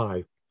save your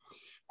life.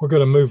 We're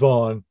going to move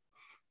on,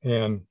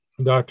 and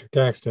Dr.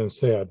 Caxton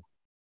said,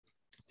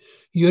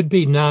 you'd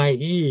be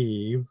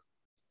naive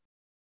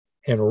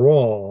and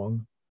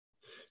wrong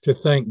to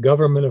think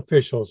government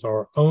officials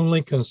are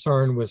only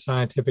concerned with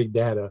scientific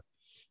data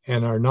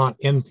and are not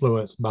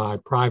influenced by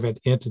private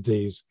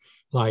entities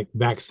like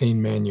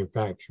vaccine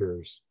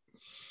manufacturers.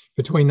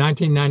 Between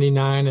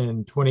 1999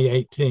 and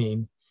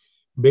 2018,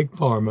 Big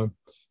Pharma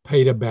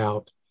paid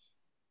about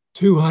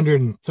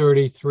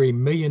 $233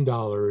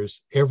 million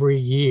every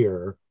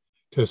year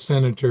to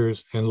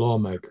senators and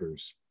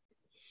lawmakers.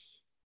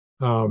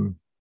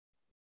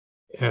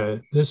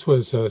 This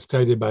was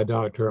stated by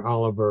Dr.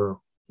 Oliver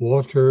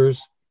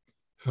Walters,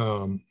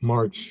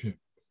 March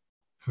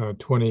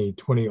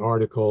 2020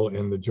 article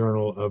in the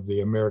Journal of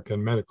the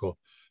American Medical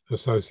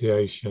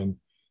Association,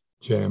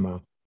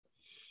 JAMA,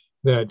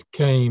 that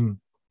came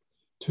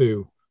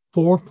to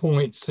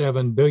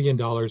 $4.7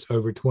 billion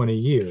over 20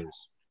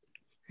 years.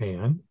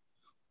 And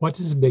what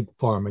does Big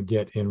Pharma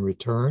get in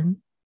return?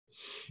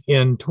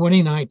 In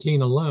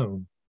 2019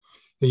 alone,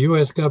 the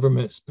U.S.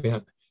 government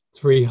spent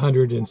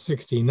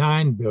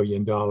 $369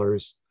 billion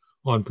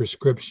on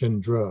prescription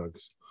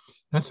drugs.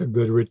 That's a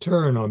good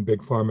return on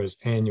Big Pharma's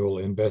annual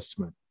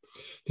investment.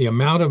 The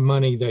amount of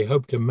money they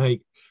hope to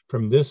make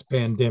from this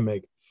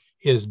pandemic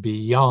is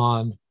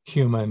beyond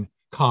human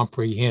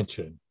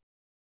comprehension.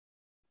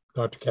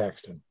 Dr.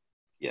 Caxton.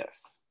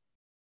 Yes.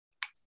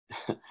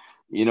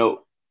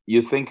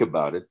 You think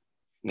about it,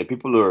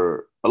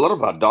 a lot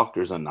of our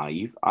doctors are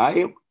naive.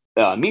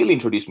 Neil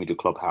introduced me to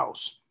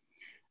Clubhouse.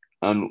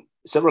 On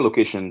several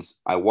occasions,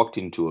 I walked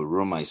into a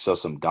room, I saw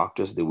some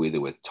doctors, the way they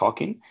were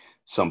talking.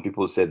 Some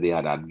people said they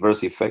had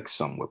adverse effects,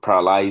 some were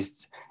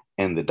paralyzed,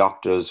 and the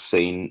doctors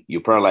saying,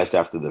 you're paralyzed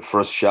after the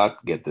first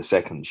shot, get the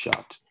second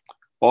shot.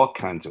 All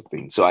kinds of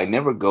things. So I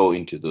never go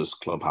into those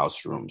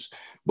Clubhouse rooms.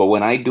 But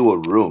when I do a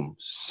room,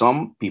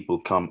 some people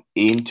come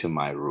into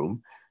my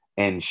room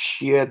and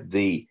share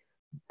the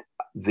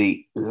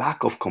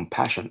lack of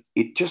compassion.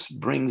 It just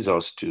brings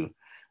us to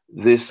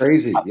this.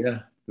 Crazy, yeah.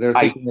 They're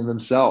thinking of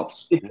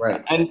themselves.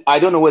 Right. And I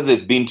don't know whether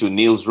they've been to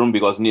Neil's room,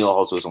 because Neil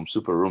also has some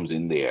super rooms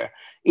in there.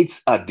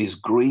 It's a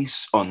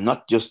disgrace on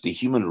not just the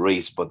human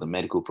race, but the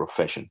medical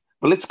profession.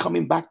 But let's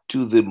coming back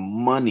to the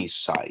money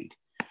side.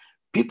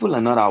 People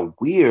are not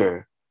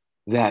aware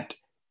that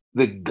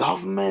the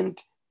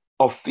government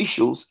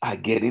officials are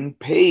getting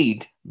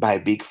paid by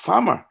Big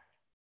Pharma.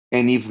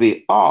 And if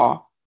they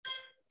are,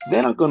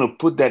 they're not going to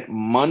put that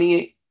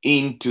money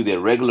into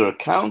their regular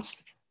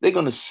accounts. They're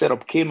going to set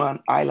up Cayman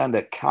Island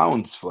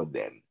accounts for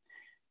them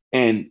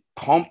and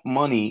pump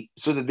money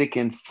so that they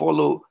can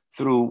follow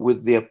through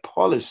with their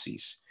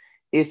policies.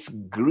 It's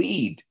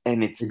greed,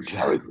 and it's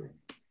terrible.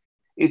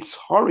 It's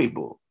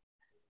horrible.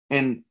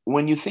 And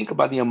when you think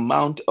about the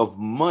amount of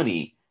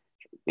money,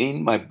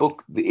 in my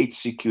book, The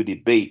HCQ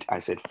Debate, I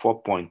said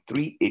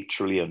 $4.38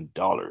 trillion.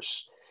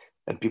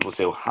 And people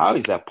say, well, how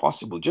is that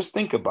possible? Just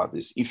think about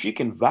this. If you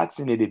can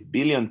vaccinate 1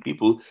 billion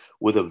people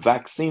with a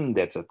vaccine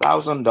that's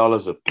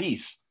 $1,000 a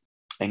piece,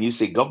 and you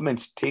say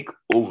governments take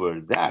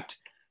over that,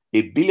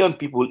 1 billion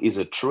people is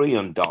 $1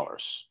 trillion.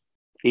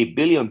 1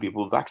 billion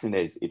people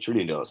vaccinated is $1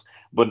 trillion.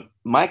 But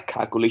my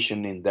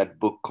calculation in that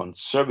book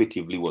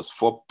conservatively was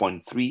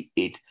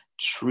 $4.38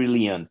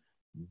 trillion.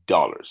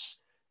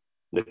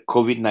 The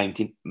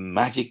COVID-19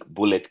 magic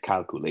bullet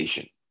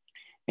calculation.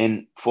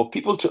 And for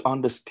people to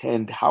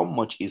understand how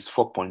much is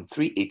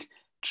 $4.38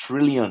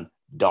 trillion,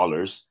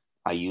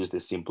 I used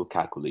a simple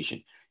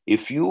calculation.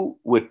 If you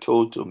were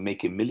told to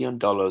make $1 million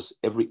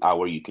every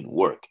hour you can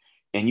work,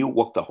 and you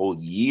work a whole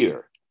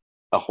year,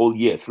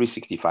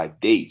 365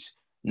 days,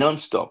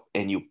 nonstop,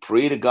 and you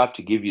pray to God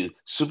to give you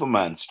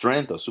Superman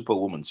strength or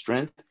Superwoman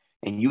strength,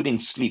 and you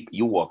didn't sleep,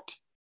 you worked.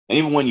 And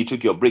even when you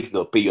took your breaks,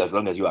 they'll pay you as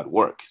long as you're at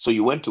work. So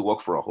you went to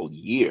work for a whole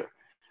year,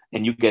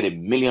 and you get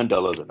 $1 million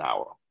an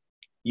hour.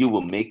 You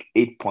will make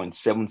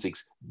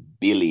 $8.76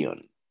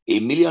 billion.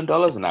 $1 million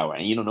an hour,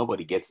 and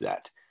nobody gets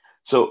that.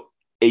 So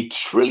 $1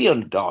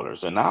 trillion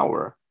an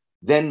hour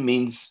then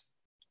means,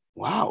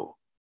 wow,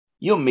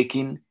 you're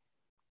making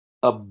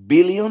 $1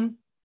 billion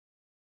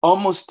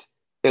almost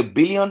 $1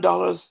 billion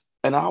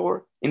an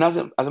hour. And as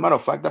a matter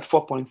of fact, that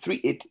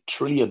 $4.38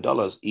 trillion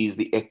is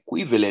the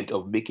equivalent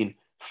of making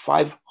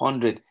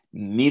 $500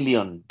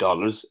 million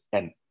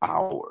an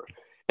hour.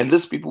 And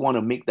these people want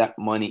to make that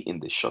money in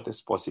the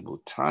shortest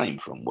possible time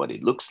from what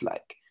it looks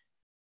like.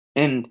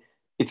 And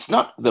it's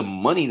not the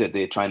money that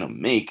they're trying to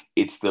make,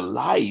 it's the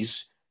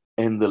lies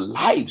and the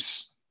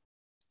lives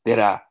that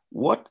are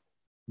what?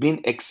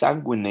 Being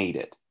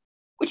exsanguinated,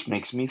 which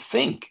makes me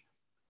think,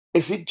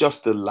 is it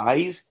just the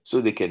lies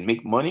so they can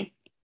make money?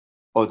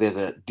 Or there's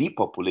a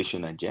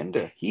depopulation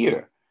agenda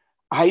here?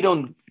 I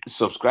don't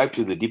subscribe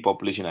to the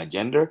depopulation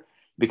agenda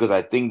because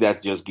I think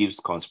that just gives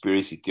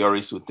conspiracy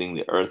theorists who think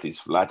the earth is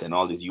flat and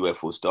all this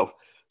UFO stuff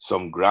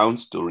some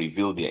grounds to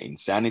reveal their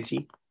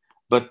insanity.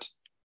 But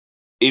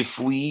if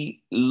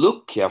we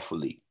look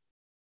carefully,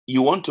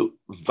 you want to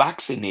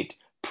vaccinate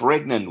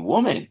pregnant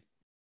women.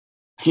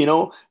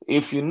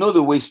 If you know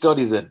the way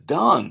studies are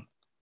done,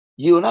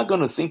 you're not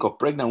going to think of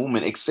pregnant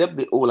women, except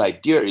the whole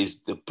idea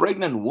is the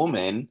pregnant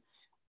women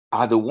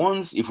are the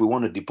ones, if we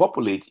want to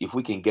depopulate, if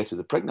we can get to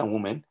the pregnant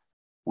woman,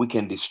 we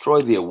can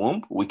destroy their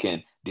womb, we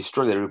can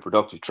destroy their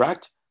reproductive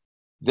tract,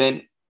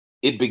 then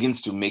it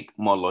begins to make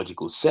more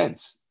logical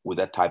sense with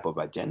that type of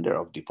agenda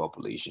of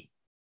depopulation.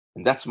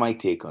 And that's my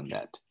take on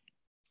that.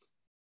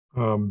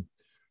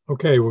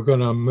 Okay, we're going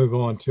to move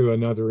on to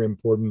another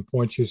important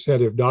point. You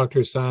said if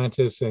doctors,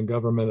 scientists, and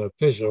government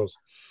officials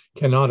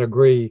cannot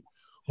agree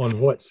on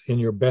what's in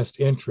your best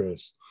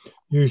interest,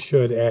 you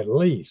should at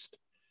least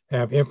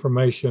have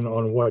information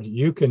on what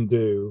you can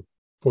do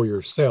for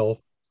yourself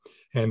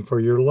and for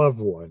your loved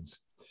ones.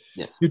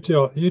 Yes.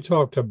 You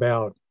talked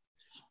about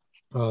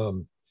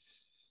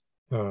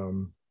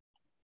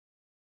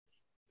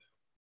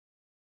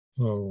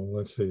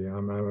let's see,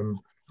 I'm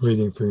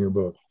reading from your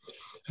book.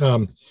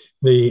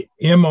 The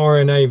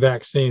mRNA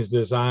vaccines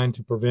designed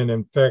to prevent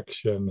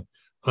infection,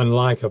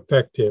 unlike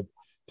effective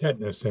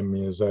tetanus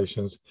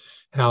immunizations,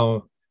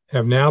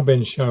 have now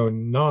been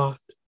shown not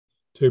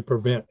to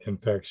prevent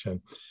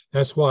infection.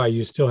 That's why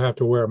you still have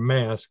to wear a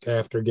mask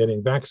after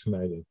getting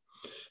vaccinated.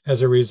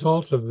 As a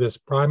result of this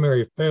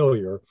primary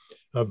failure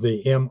of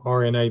the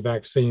mRNA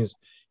vaccines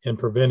in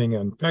preventing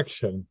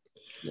infection,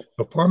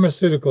 the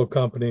pharmaceutical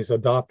companies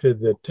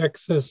adopted the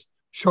Texas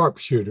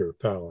sharpshooter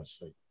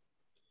fallacy.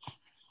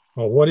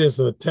 Well, what is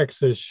the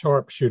Texas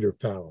sharpshooter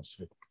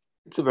fallacy?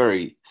 It's a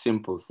very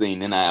simple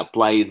thing, and I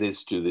apply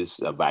this to this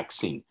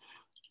vaccine.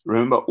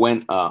 Remember,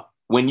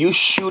 when you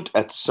shoot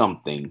at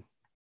something,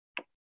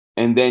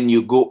 and then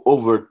you go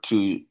over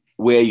to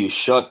where you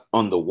shot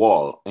on the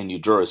wall, and you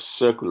draw a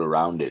circle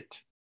around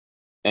it,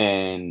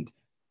 and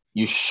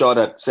you shot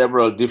at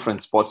several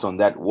different spots on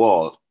that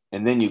wall,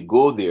 and then you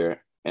go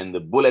there, and the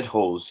bullet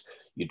holes,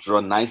 you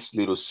draw nice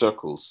little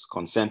circles,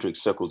 concentric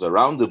circles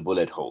around the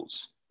bullet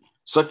holes,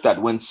 such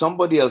that when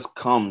somebody else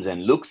comes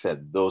and looks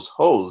at those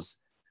holes,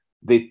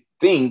 they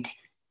think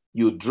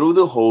you drew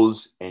the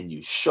holes and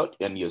you shot,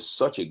 and you're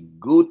such a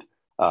good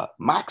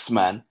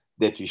marksman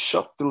that you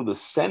shot through the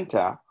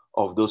center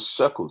of those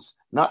circles,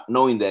 not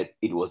knowing that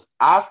it was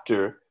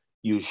after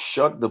you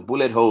shot the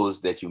bullet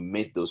holes that you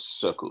made those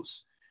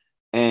circles.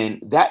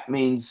 And that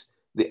means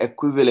the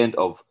equivalent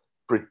of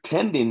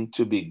pretending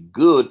to be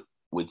good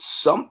with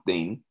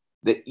something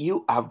that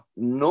you have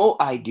no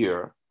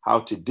idea how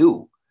to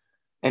do.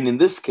 And in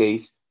this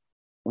case,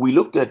 we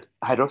looked at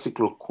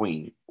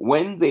hydroxychloroquine.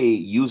 When they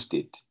used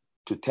it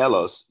to tell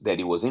us that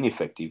it was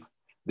ineffective,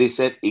 they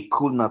said it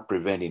could not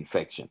prevent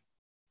infection.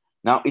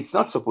 Now, it's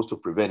not supposed to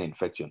prevent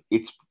infection.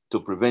 It's to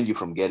prevent you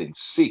from getting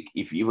sick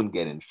if you even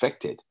get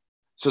infected.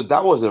 So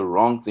that was a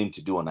wrong thing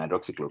to do on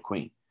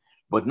hydroxychloroquine.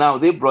 But now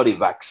they brought a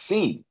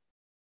vaccine.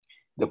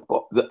 The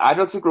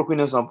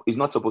hydroxychloroquine is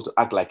not supposed to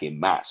act like a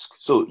mask.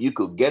 So you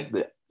could get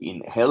the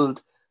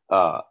inhaled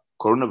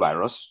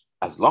coronavirus.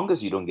 As long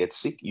as you don't get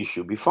sick, you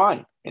should be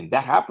fine. And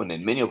that happened.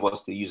 And many of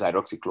us, they use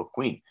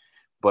hydroxychloroquine.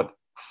 But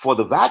for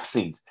the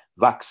vaccines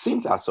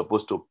are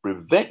supposed to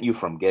prevent you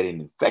from getting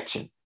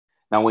infection.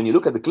 Now, when you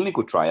look at the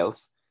clinical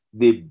trials,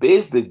 they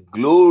base the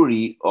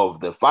glory of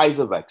the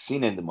Pfizer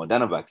vaccine and the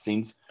Moderna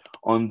vaccines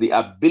on the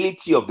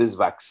ability of these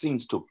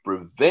vaccines to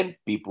prevent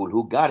people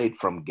who got it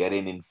from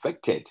getting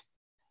infected.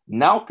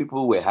 Now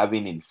people were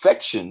having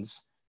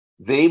infections.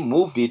 They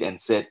moved it and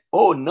said,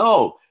 oh,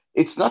 no,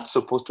 it's not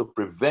supposed to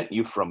prevent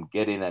you from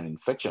getting an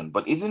infection.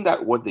 But isn't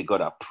that what they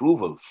got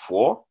approval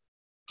for?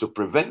 To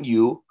prevent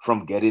you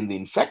from getting the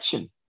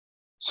infection.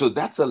 So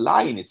that's a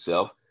lie in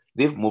itself.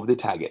 They've moved the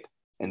target.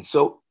 And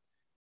so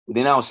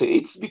they now say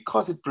it's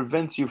because it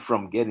prevents you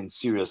from getting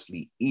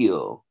seriously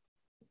ill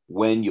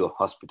when you're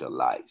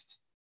hospitalized.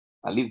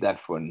 I'll leave that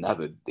for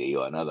another day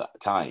or another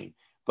time.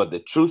 But the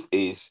truth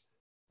is,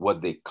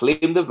 what they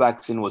claim the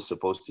vaccine was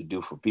supposed to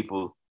do for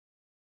people,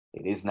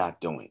 it is not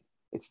doing.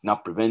 It's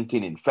not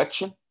preventing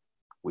infection,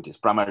 which is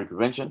primary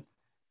prevention.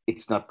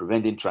 It's not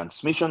preventing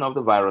transmission of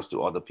the virus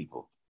to other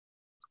people,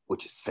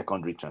 which is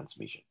secondary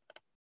transmission,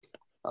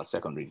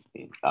 secondary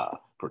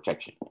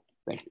protection.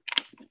 Thank you.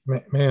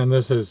 Man,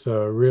 this is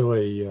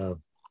really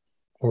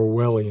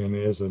Orwellian,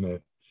 isn't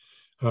it?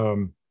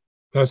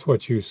 That's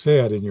what you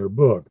said in your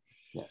book.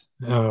 Yes.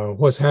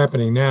 What's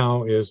happening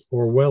now is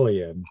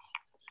Orwellian.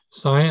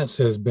 Science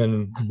has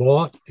been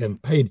bought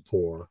and paid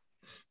for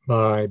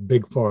by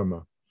Big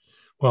Pharma,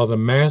 while the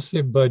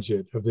massive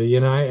budget of the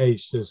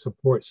NIH to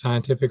support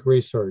scientific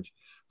research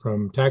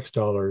from tax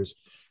dollars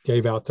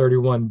gave out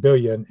 $31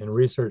 billion in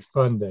research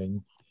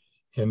funding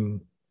in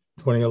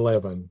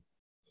 2011.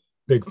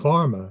 Big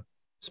Pharma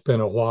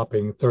spent a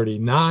whopping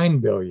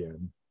 $39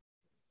 billion.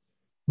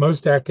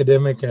 Most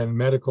academic and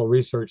medical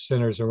research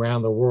centers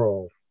around the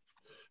world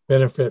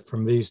benefit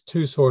from these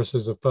two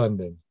sources of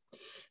funding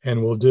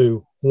and will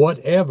do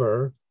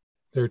whatever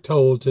they're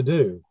told to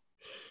do.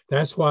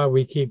 That's why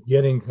we keep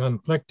getting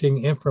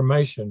conflicting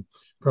information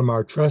from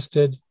our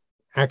trusted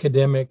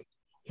academic,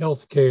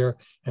 healthcare,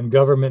 and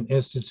government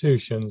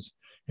institutions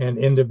and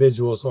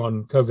individuals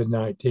on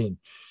COVID-19.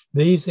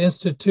 These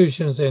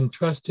institutions and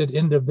trusted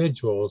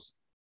individuals,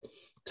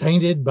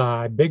 tainted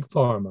by Big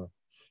Pharma,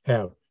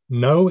 have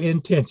no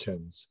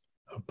intentions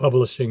of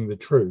publishing the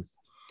truth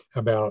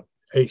about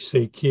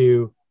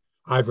HCQ,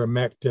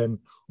 ivermectin,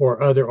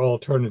 or other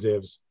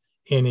alternatives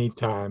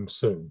anytime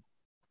soon.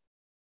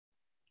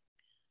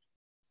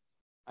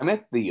 I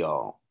met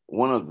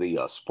one of the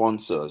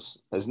sponsors.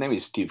 His name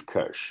is Steve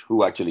Kirsch,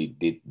 who actually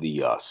did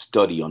the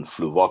study on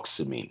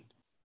fluvoxamine,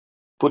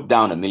 put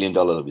down $1 million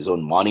of his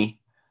own money,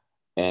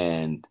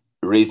 and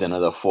raised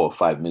another $4 or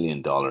 $5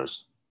 million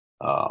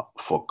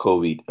for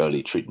COVID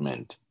early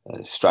treatment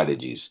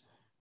strategies.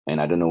 And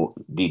I don't know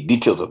the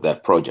details of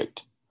that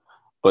project,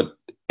 but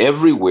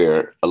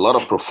everywhere, a lot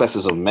of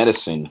professors of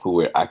medicine who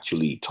were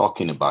actually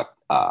talking about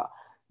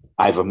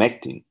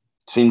ivermectin,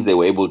 since they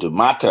were able to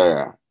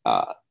matter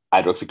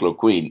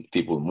hydroxychloroquine,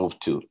 people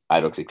moved to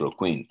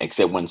hydroxychloroquine,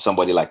 except when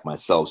somebody like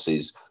myself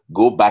says,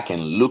 go back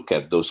and look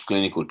at those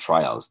clinical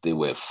trials. They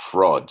were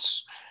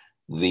frauds.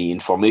 The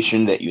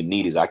information that you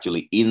need is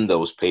actually in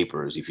those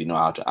papers if you know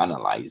how to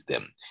analyze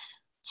them.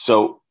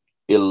 So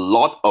a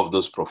lot of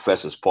those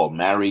professors, Paul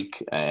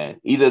Marik,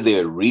 either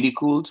they're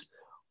ridiculed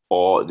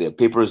or their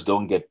papers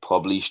don't get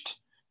published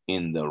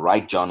in the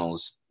right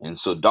journals. And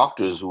so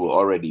doctors who are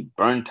already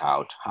burnt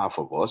out, half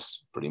of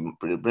us,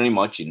 pretty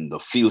much in the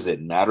fields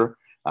that matter,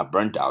 are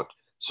burnt out.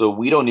 So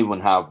we don't even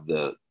have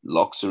the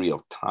luxury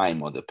of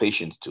time or the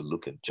patience to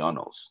look at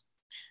journals.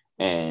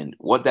 And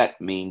what that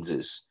means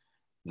is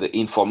the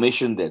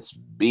information that's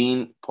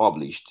being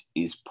published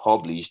is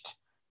published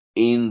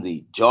in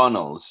the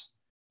journals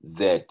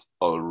that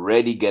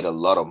already get a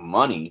lot of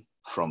money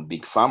from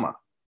Big Pharma.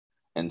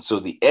 And so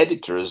the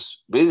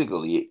editors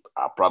basically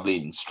are probably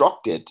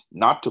instructed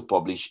not to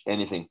publish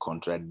anything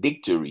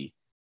contradictory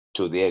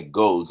to their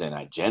goals and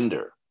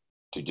agenda,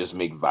 to just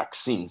make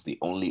vaccines the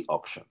only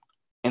option.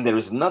 And there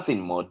is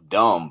nothing more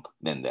dumb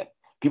than that.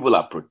 People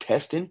are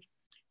protesting,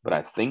 but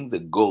I think the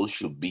goal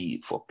should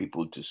be for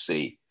people to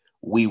say,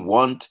 we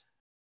want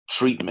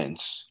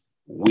treatments,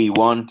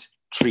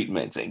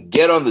 and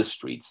get on the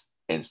streets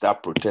and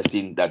start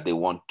protesting that they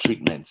want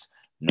treatments,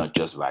 not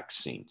just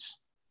vaccines.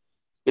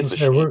 It's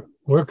okay, a shame.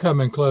 We're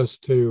coming close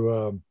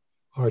to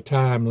our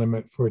time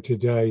limit for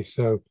today,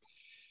 so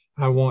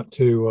I want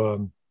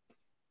to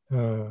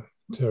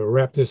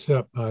wrap this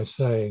up by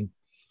saying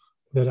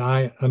that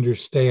I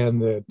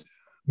understand that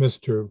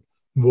Mr.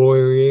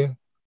 Bouria,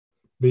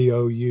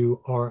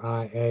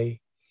 Bouria,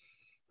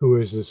 who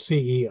is the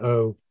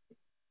CEO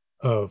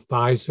of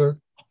Pfizer,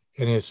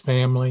 and his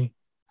family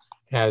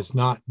has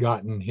not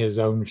gotten his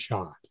own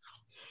shot.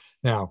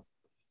 Now,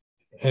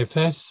 if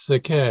that's the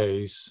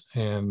case,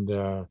 and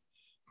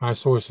my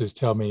sources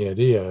tell me it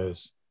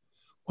is,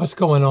 what's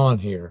going on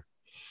here?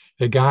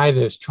 The guy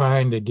that's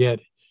trying to get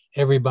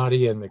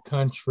everybody in the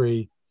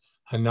country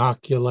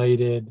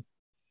inoculated,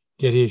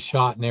 get his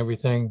shot and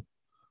everything,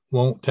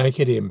 won't take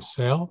it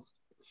himself?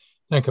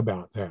 Think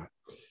about that.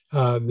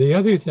 The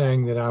other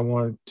thing that I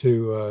wanted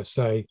to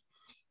say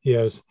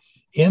is,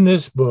 in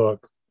this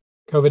book,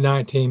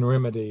 COVID-19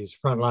 Remedies,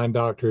 Frontline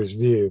Doctor's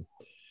View,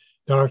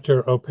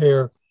 Dr.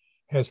 Opare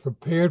has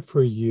prepared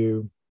for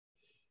you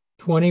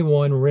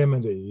 21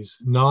 remedies,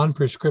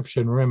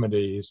 non-prescription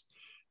remedies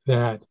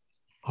that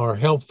are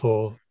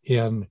helpful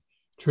in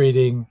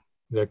treating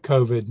the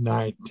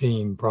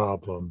COVID-19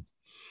 problem.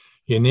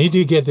 You need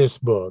to get this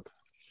book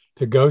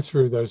to go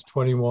through those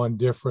 21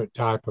 different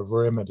type of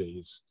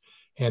remedies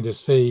and to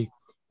see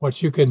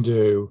what you can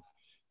do,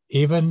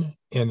 even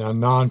in a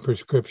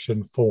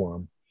non-prescription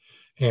form.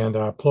 And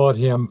I applaud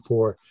him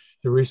for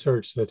the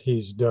research that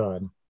he's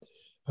done.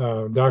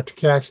 Dr.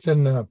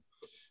 Caxton,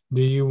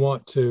 do you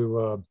want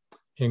to,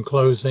 in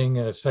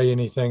closing, say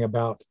anything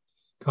about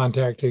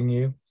contacting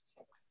you?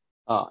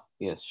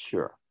 Yes,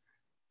 sure.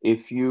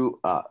 If you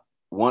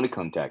want to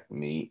contact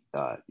me,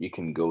 you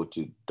can go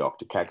to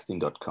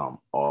drcaxton.com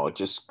or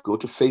just go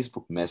to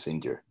Facebook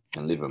Messenger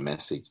and leave a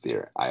message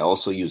there. I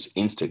also use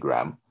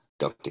Instagram,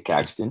 Dr.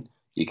 Caxton.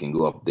 You can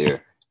go up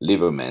there,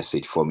 leave a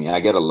message for me. I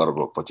get a lot of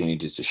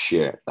opportunities to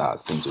share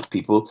things with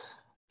people.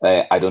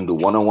 I don't do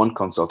one-on-one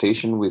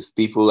consultation with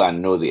people. I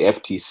know the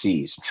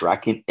FTC is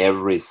tracking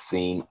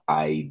everything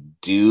I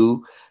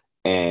do.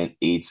 and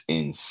it's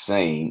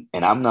insane.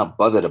 And I'm not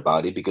bothered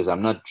about it because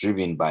I'm not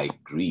driven by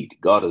greed.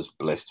 God has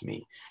blessed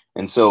me.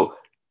 And so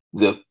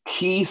the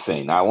key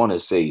thing I want to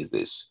say is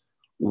this.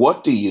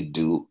 What do you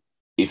do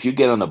if you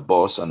get on a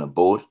bus, on a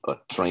boat, a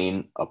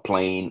train, a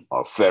plane,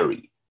 or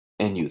ferry,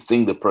 and you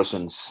think the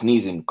person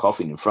sneezing,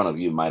 coughing in front of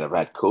you might have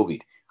had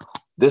COVID?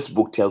 This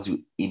book tells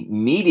you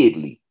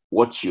immediately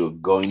what you're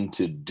going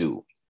to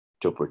do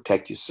to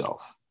protect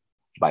yourself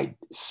by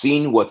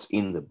seeing what's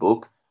in the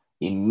book,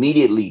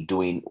 immediately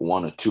doing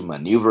 1 or 2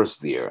 maneuvers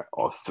there,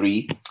 or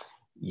 3,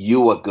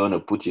 you are going to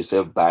put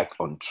yourself back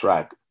on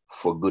track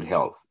for good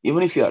health,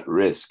 even if you're at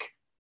risk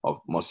of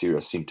more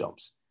serious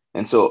symptoms.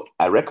 And so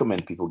I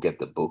recommend people get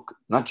the book,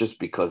 not just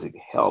because it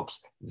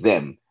helps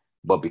them,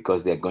 but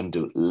because they're going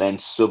to learn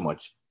so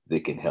much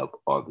they can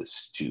help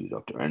others too,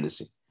 Dr.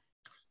 Anderson.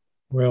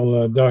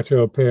 Well, Dr.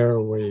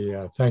 O'Pear, we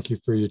thank you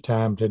for your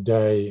time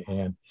today,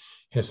 and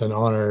it's an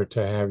honor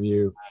to have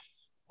you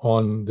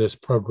on this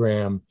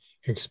program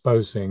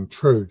exposing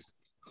truth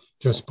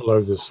just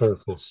below the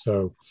surface.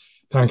 So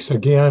thanks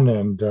again,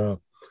 and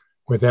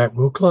with that,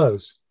 we'll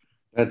close.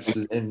 That's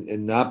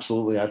and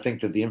absolutely. I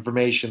think that the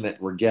information that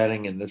we're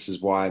getting, and this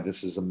is why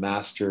this is a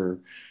master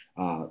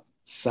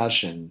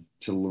session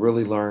to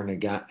really learn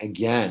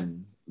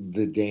again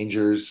the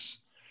dangers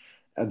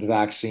of the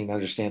vaccine,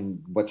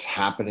 understand what's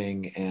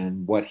happening,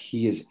 and what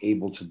he is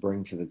able to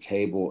bring to the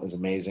table is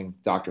amazing.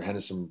 Dr.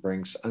 Henderson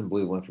brings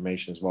unbelievable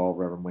information as well,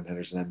 Reverend Wynn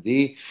Henderson,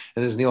 MD.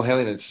 And this is Neil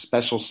Haley, and it's a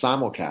special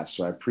simulcast.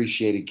 So I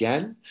appreciate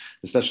again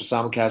the special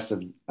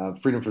simulcast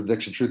of Freedom from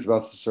Addiction, Truth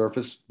About the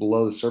Surface,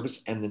 Below the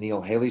Surface, and the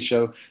Neil Haley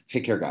Show.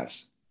 Take care,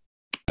 guys.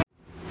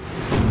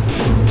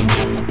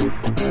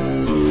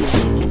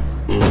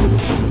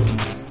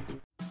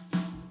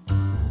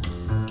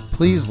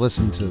 Please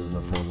listen to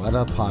the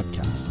Forletta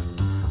podcast.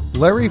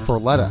 Larry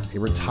Forletta, a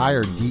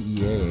retired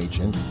DEA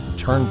agent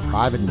turned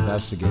private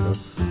investigator,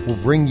 will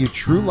bring you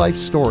true life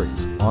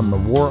stories on the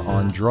war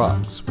on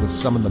drugs with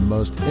some of the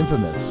most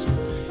infamous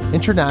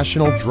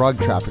international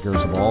drug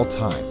traffickers of all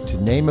time. To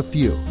name a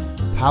few: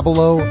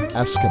 Pablo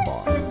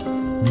Escobar,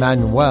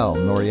 Manuel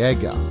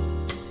Noriega,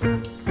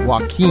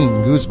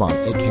 Joaquin Guzman,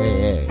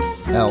 aka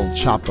El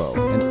Chapo,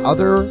 and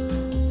other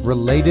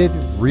related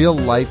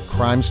real-life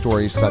crime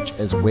stories such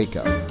as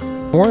Waco.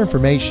 For more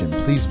information,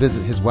 please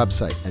visit his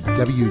website at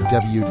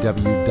www.fcisllc.com.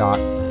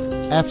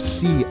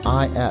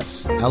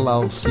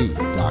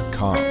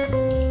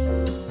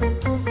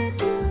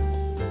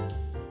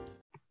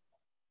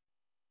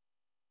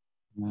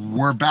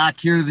 We're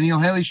back here to the Neil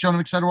Haley Show. I'm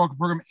excited to welcome the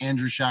program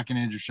Andrew Schatkin.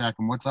 Andrew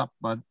Schatkin, what's up,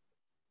 bud?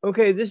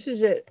 Okay, this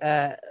is it.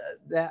 That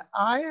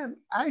I am,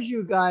 as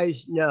you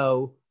guys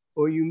know,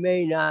 or you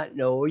may not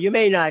know, or you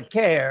may not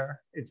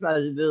care, it's a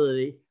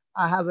possibility,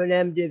 I have an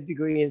MDiv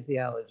degree in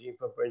theology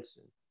from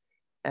Princeton.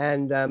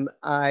 And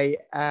I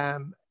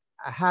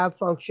have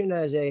functioned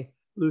as a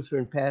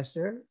Lutheran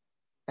pastor,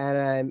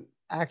 and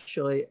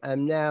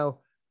I'm now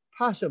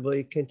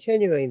possibly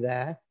continuing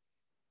that.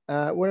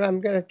 What I'm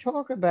going to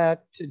talk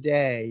about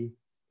today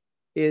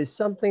is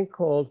something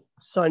called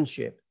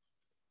sonship.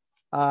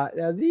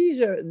 Now these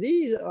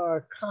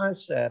are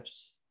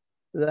concepts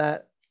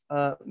that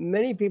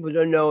many people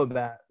don't know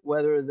about,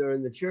 whether they're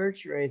in the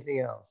church or anything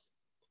else,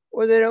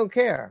 or they don't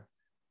care.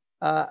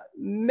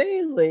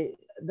 Mainly,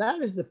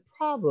 that is the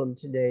problem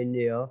today,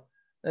 Neil,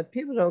 that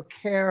people don't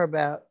care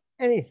about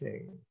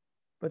anything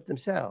but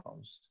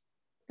themselves.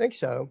 I think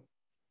so.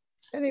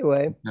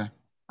 Anyway, yeah.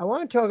 I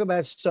want to talk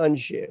about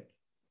sonship.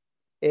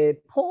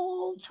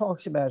 Paul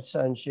talks about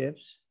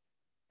sonships,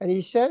 and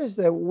he says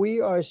that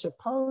we are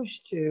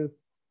supposed to,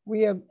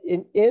 we have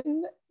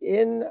in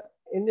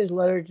his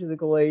letter to the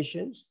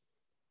Galatians,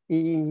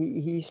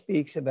 he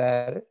speaks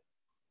about it.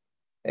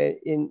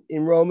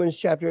 In Romans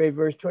chapter 8,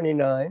 verse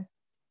 29,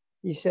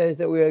 he says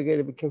that we are going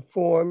to be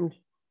conformed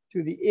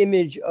to the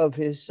image of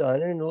his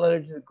Son. And in the letter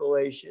to the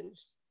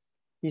Galatians,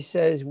 he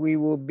says we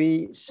will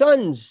be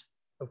sons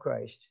of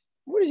Christ.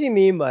 What does he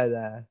mean by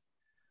that?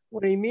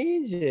 What he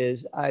means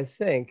is, I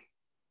think,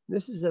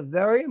 this is a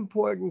very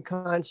important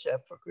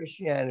concept for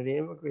Christianity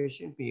and for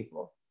Christian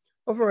people,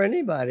 or for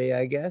anybody,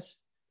 I guess.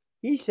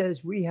 He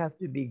says we have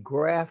to be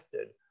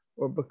grafted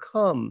or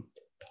become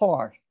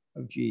part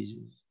of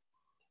Jesus.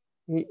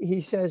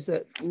 He says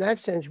that in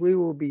that sense, we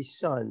will be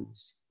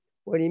sons.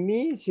 What he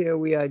means here,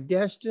 we are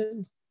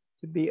destined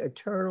to be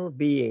eternal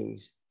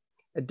beings,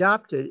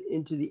 adopted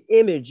into the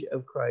image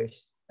of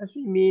Christ. That's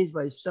what he means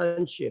by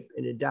sonship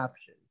and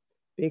adoption,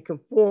 being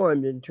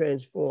conformed and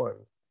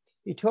transformed.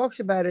 He talks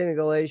about it in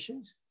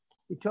Galatians.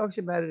 He talks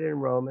about it in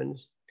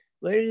Romans.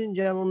 Ladies and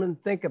gentlemen,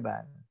 think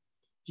about it.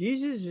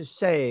 Jesus is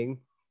saying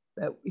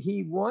that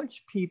he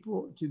wants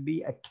people to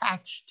be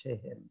attached to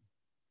him,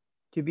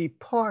 to be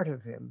part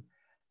of him.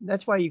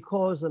 That's why he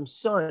calls them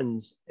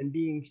sons, and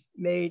being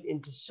made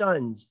into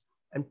sons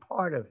and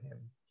part of him.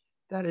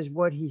 That is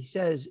what he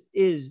says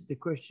is the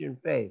Christian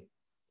faith.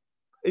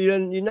 You're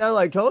not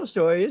like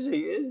Tolstoy, is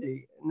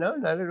he? No,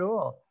 not at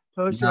all.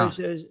 Tolstoy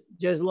says,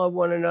 just love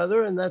one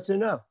another, and that's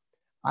enough.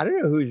 I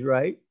don't know who's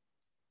right.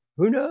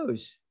 Who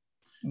knows?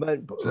 But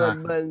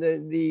Exactly. but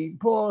the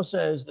Paul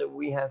says that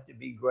we have to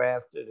be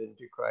grafted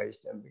into Christ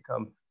and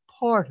become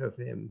part of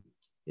Him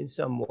in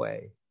some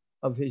way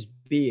of His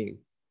being.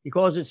 He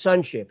calls it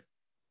sonship.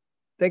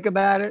 Think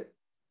about it.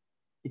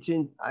 It's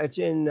in.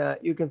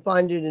 You can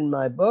find it in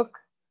my book,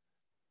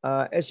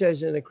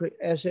 essays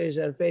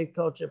on faith,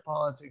 culture,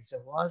 politics,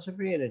 and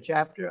philosophy, in a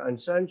chapter on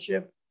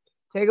sonship.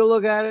 Take a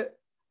look at it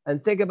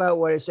and think about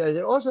what it says,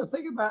 and also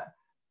think about.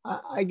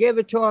 I gave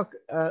a talk,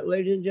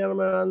 ladies and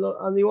gentlemen,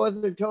 on the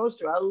author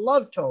Tolstoy. I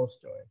love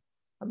Tolstoy.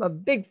 I'm a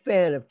big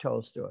fan of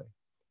Tolstoy.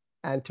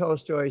 And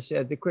Tolstoy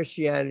said that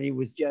Christianity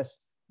was just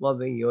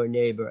loving your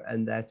neighbor,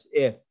 and that's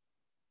it.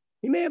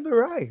 He may have been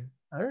right.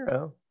 I don't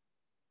know.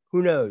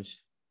 Who knows?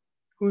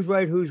 Who's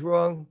right, who's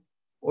wrong?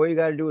 All you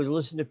got to do is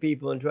listen to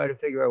people and try to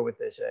figure out what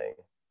they're saying.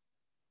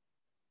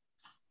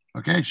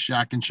 Okay,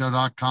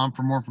 ShatkinShow.com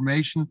for more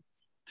information.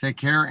 Take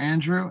care,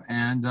 Andrew,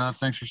 and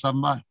thanks for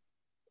stopping by.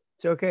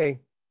 It's okay.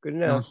 Good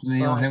enough. The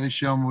Neil Haley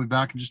Show, and we'll be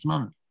back in just a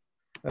moment.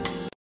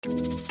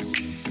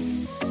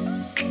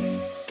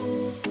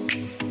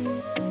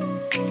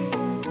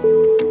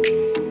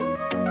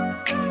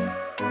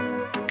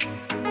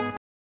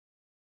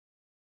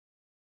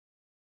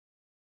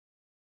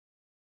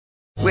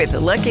 With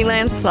the Lucky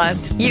Land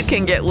Slots, you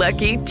can get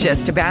lucky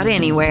just about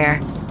anywhere.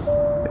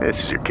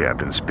 This is your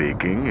captain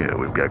speaking.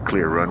 We've got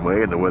clear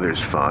runway and the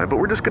weather's fine, but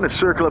we're just going to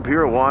circle up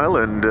here a while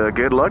and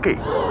get lucky.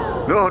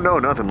 No,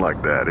 nothing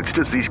like that. It's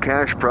just these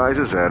cash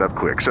prizes add up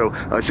quick. So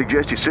I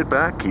suggest you sit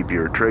back, keep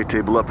your tray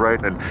table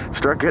upright, and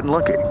start getting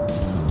lucky.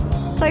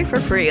 Play for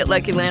free at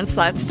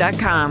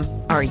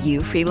LuckyLandSlots.com. Are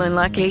you feeling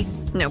lucky?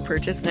 No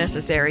purchase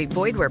necessary.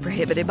 Void where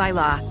prohibited by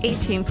law.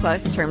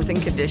 18+ terms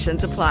and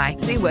conditions apply.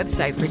 See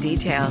website for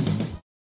details.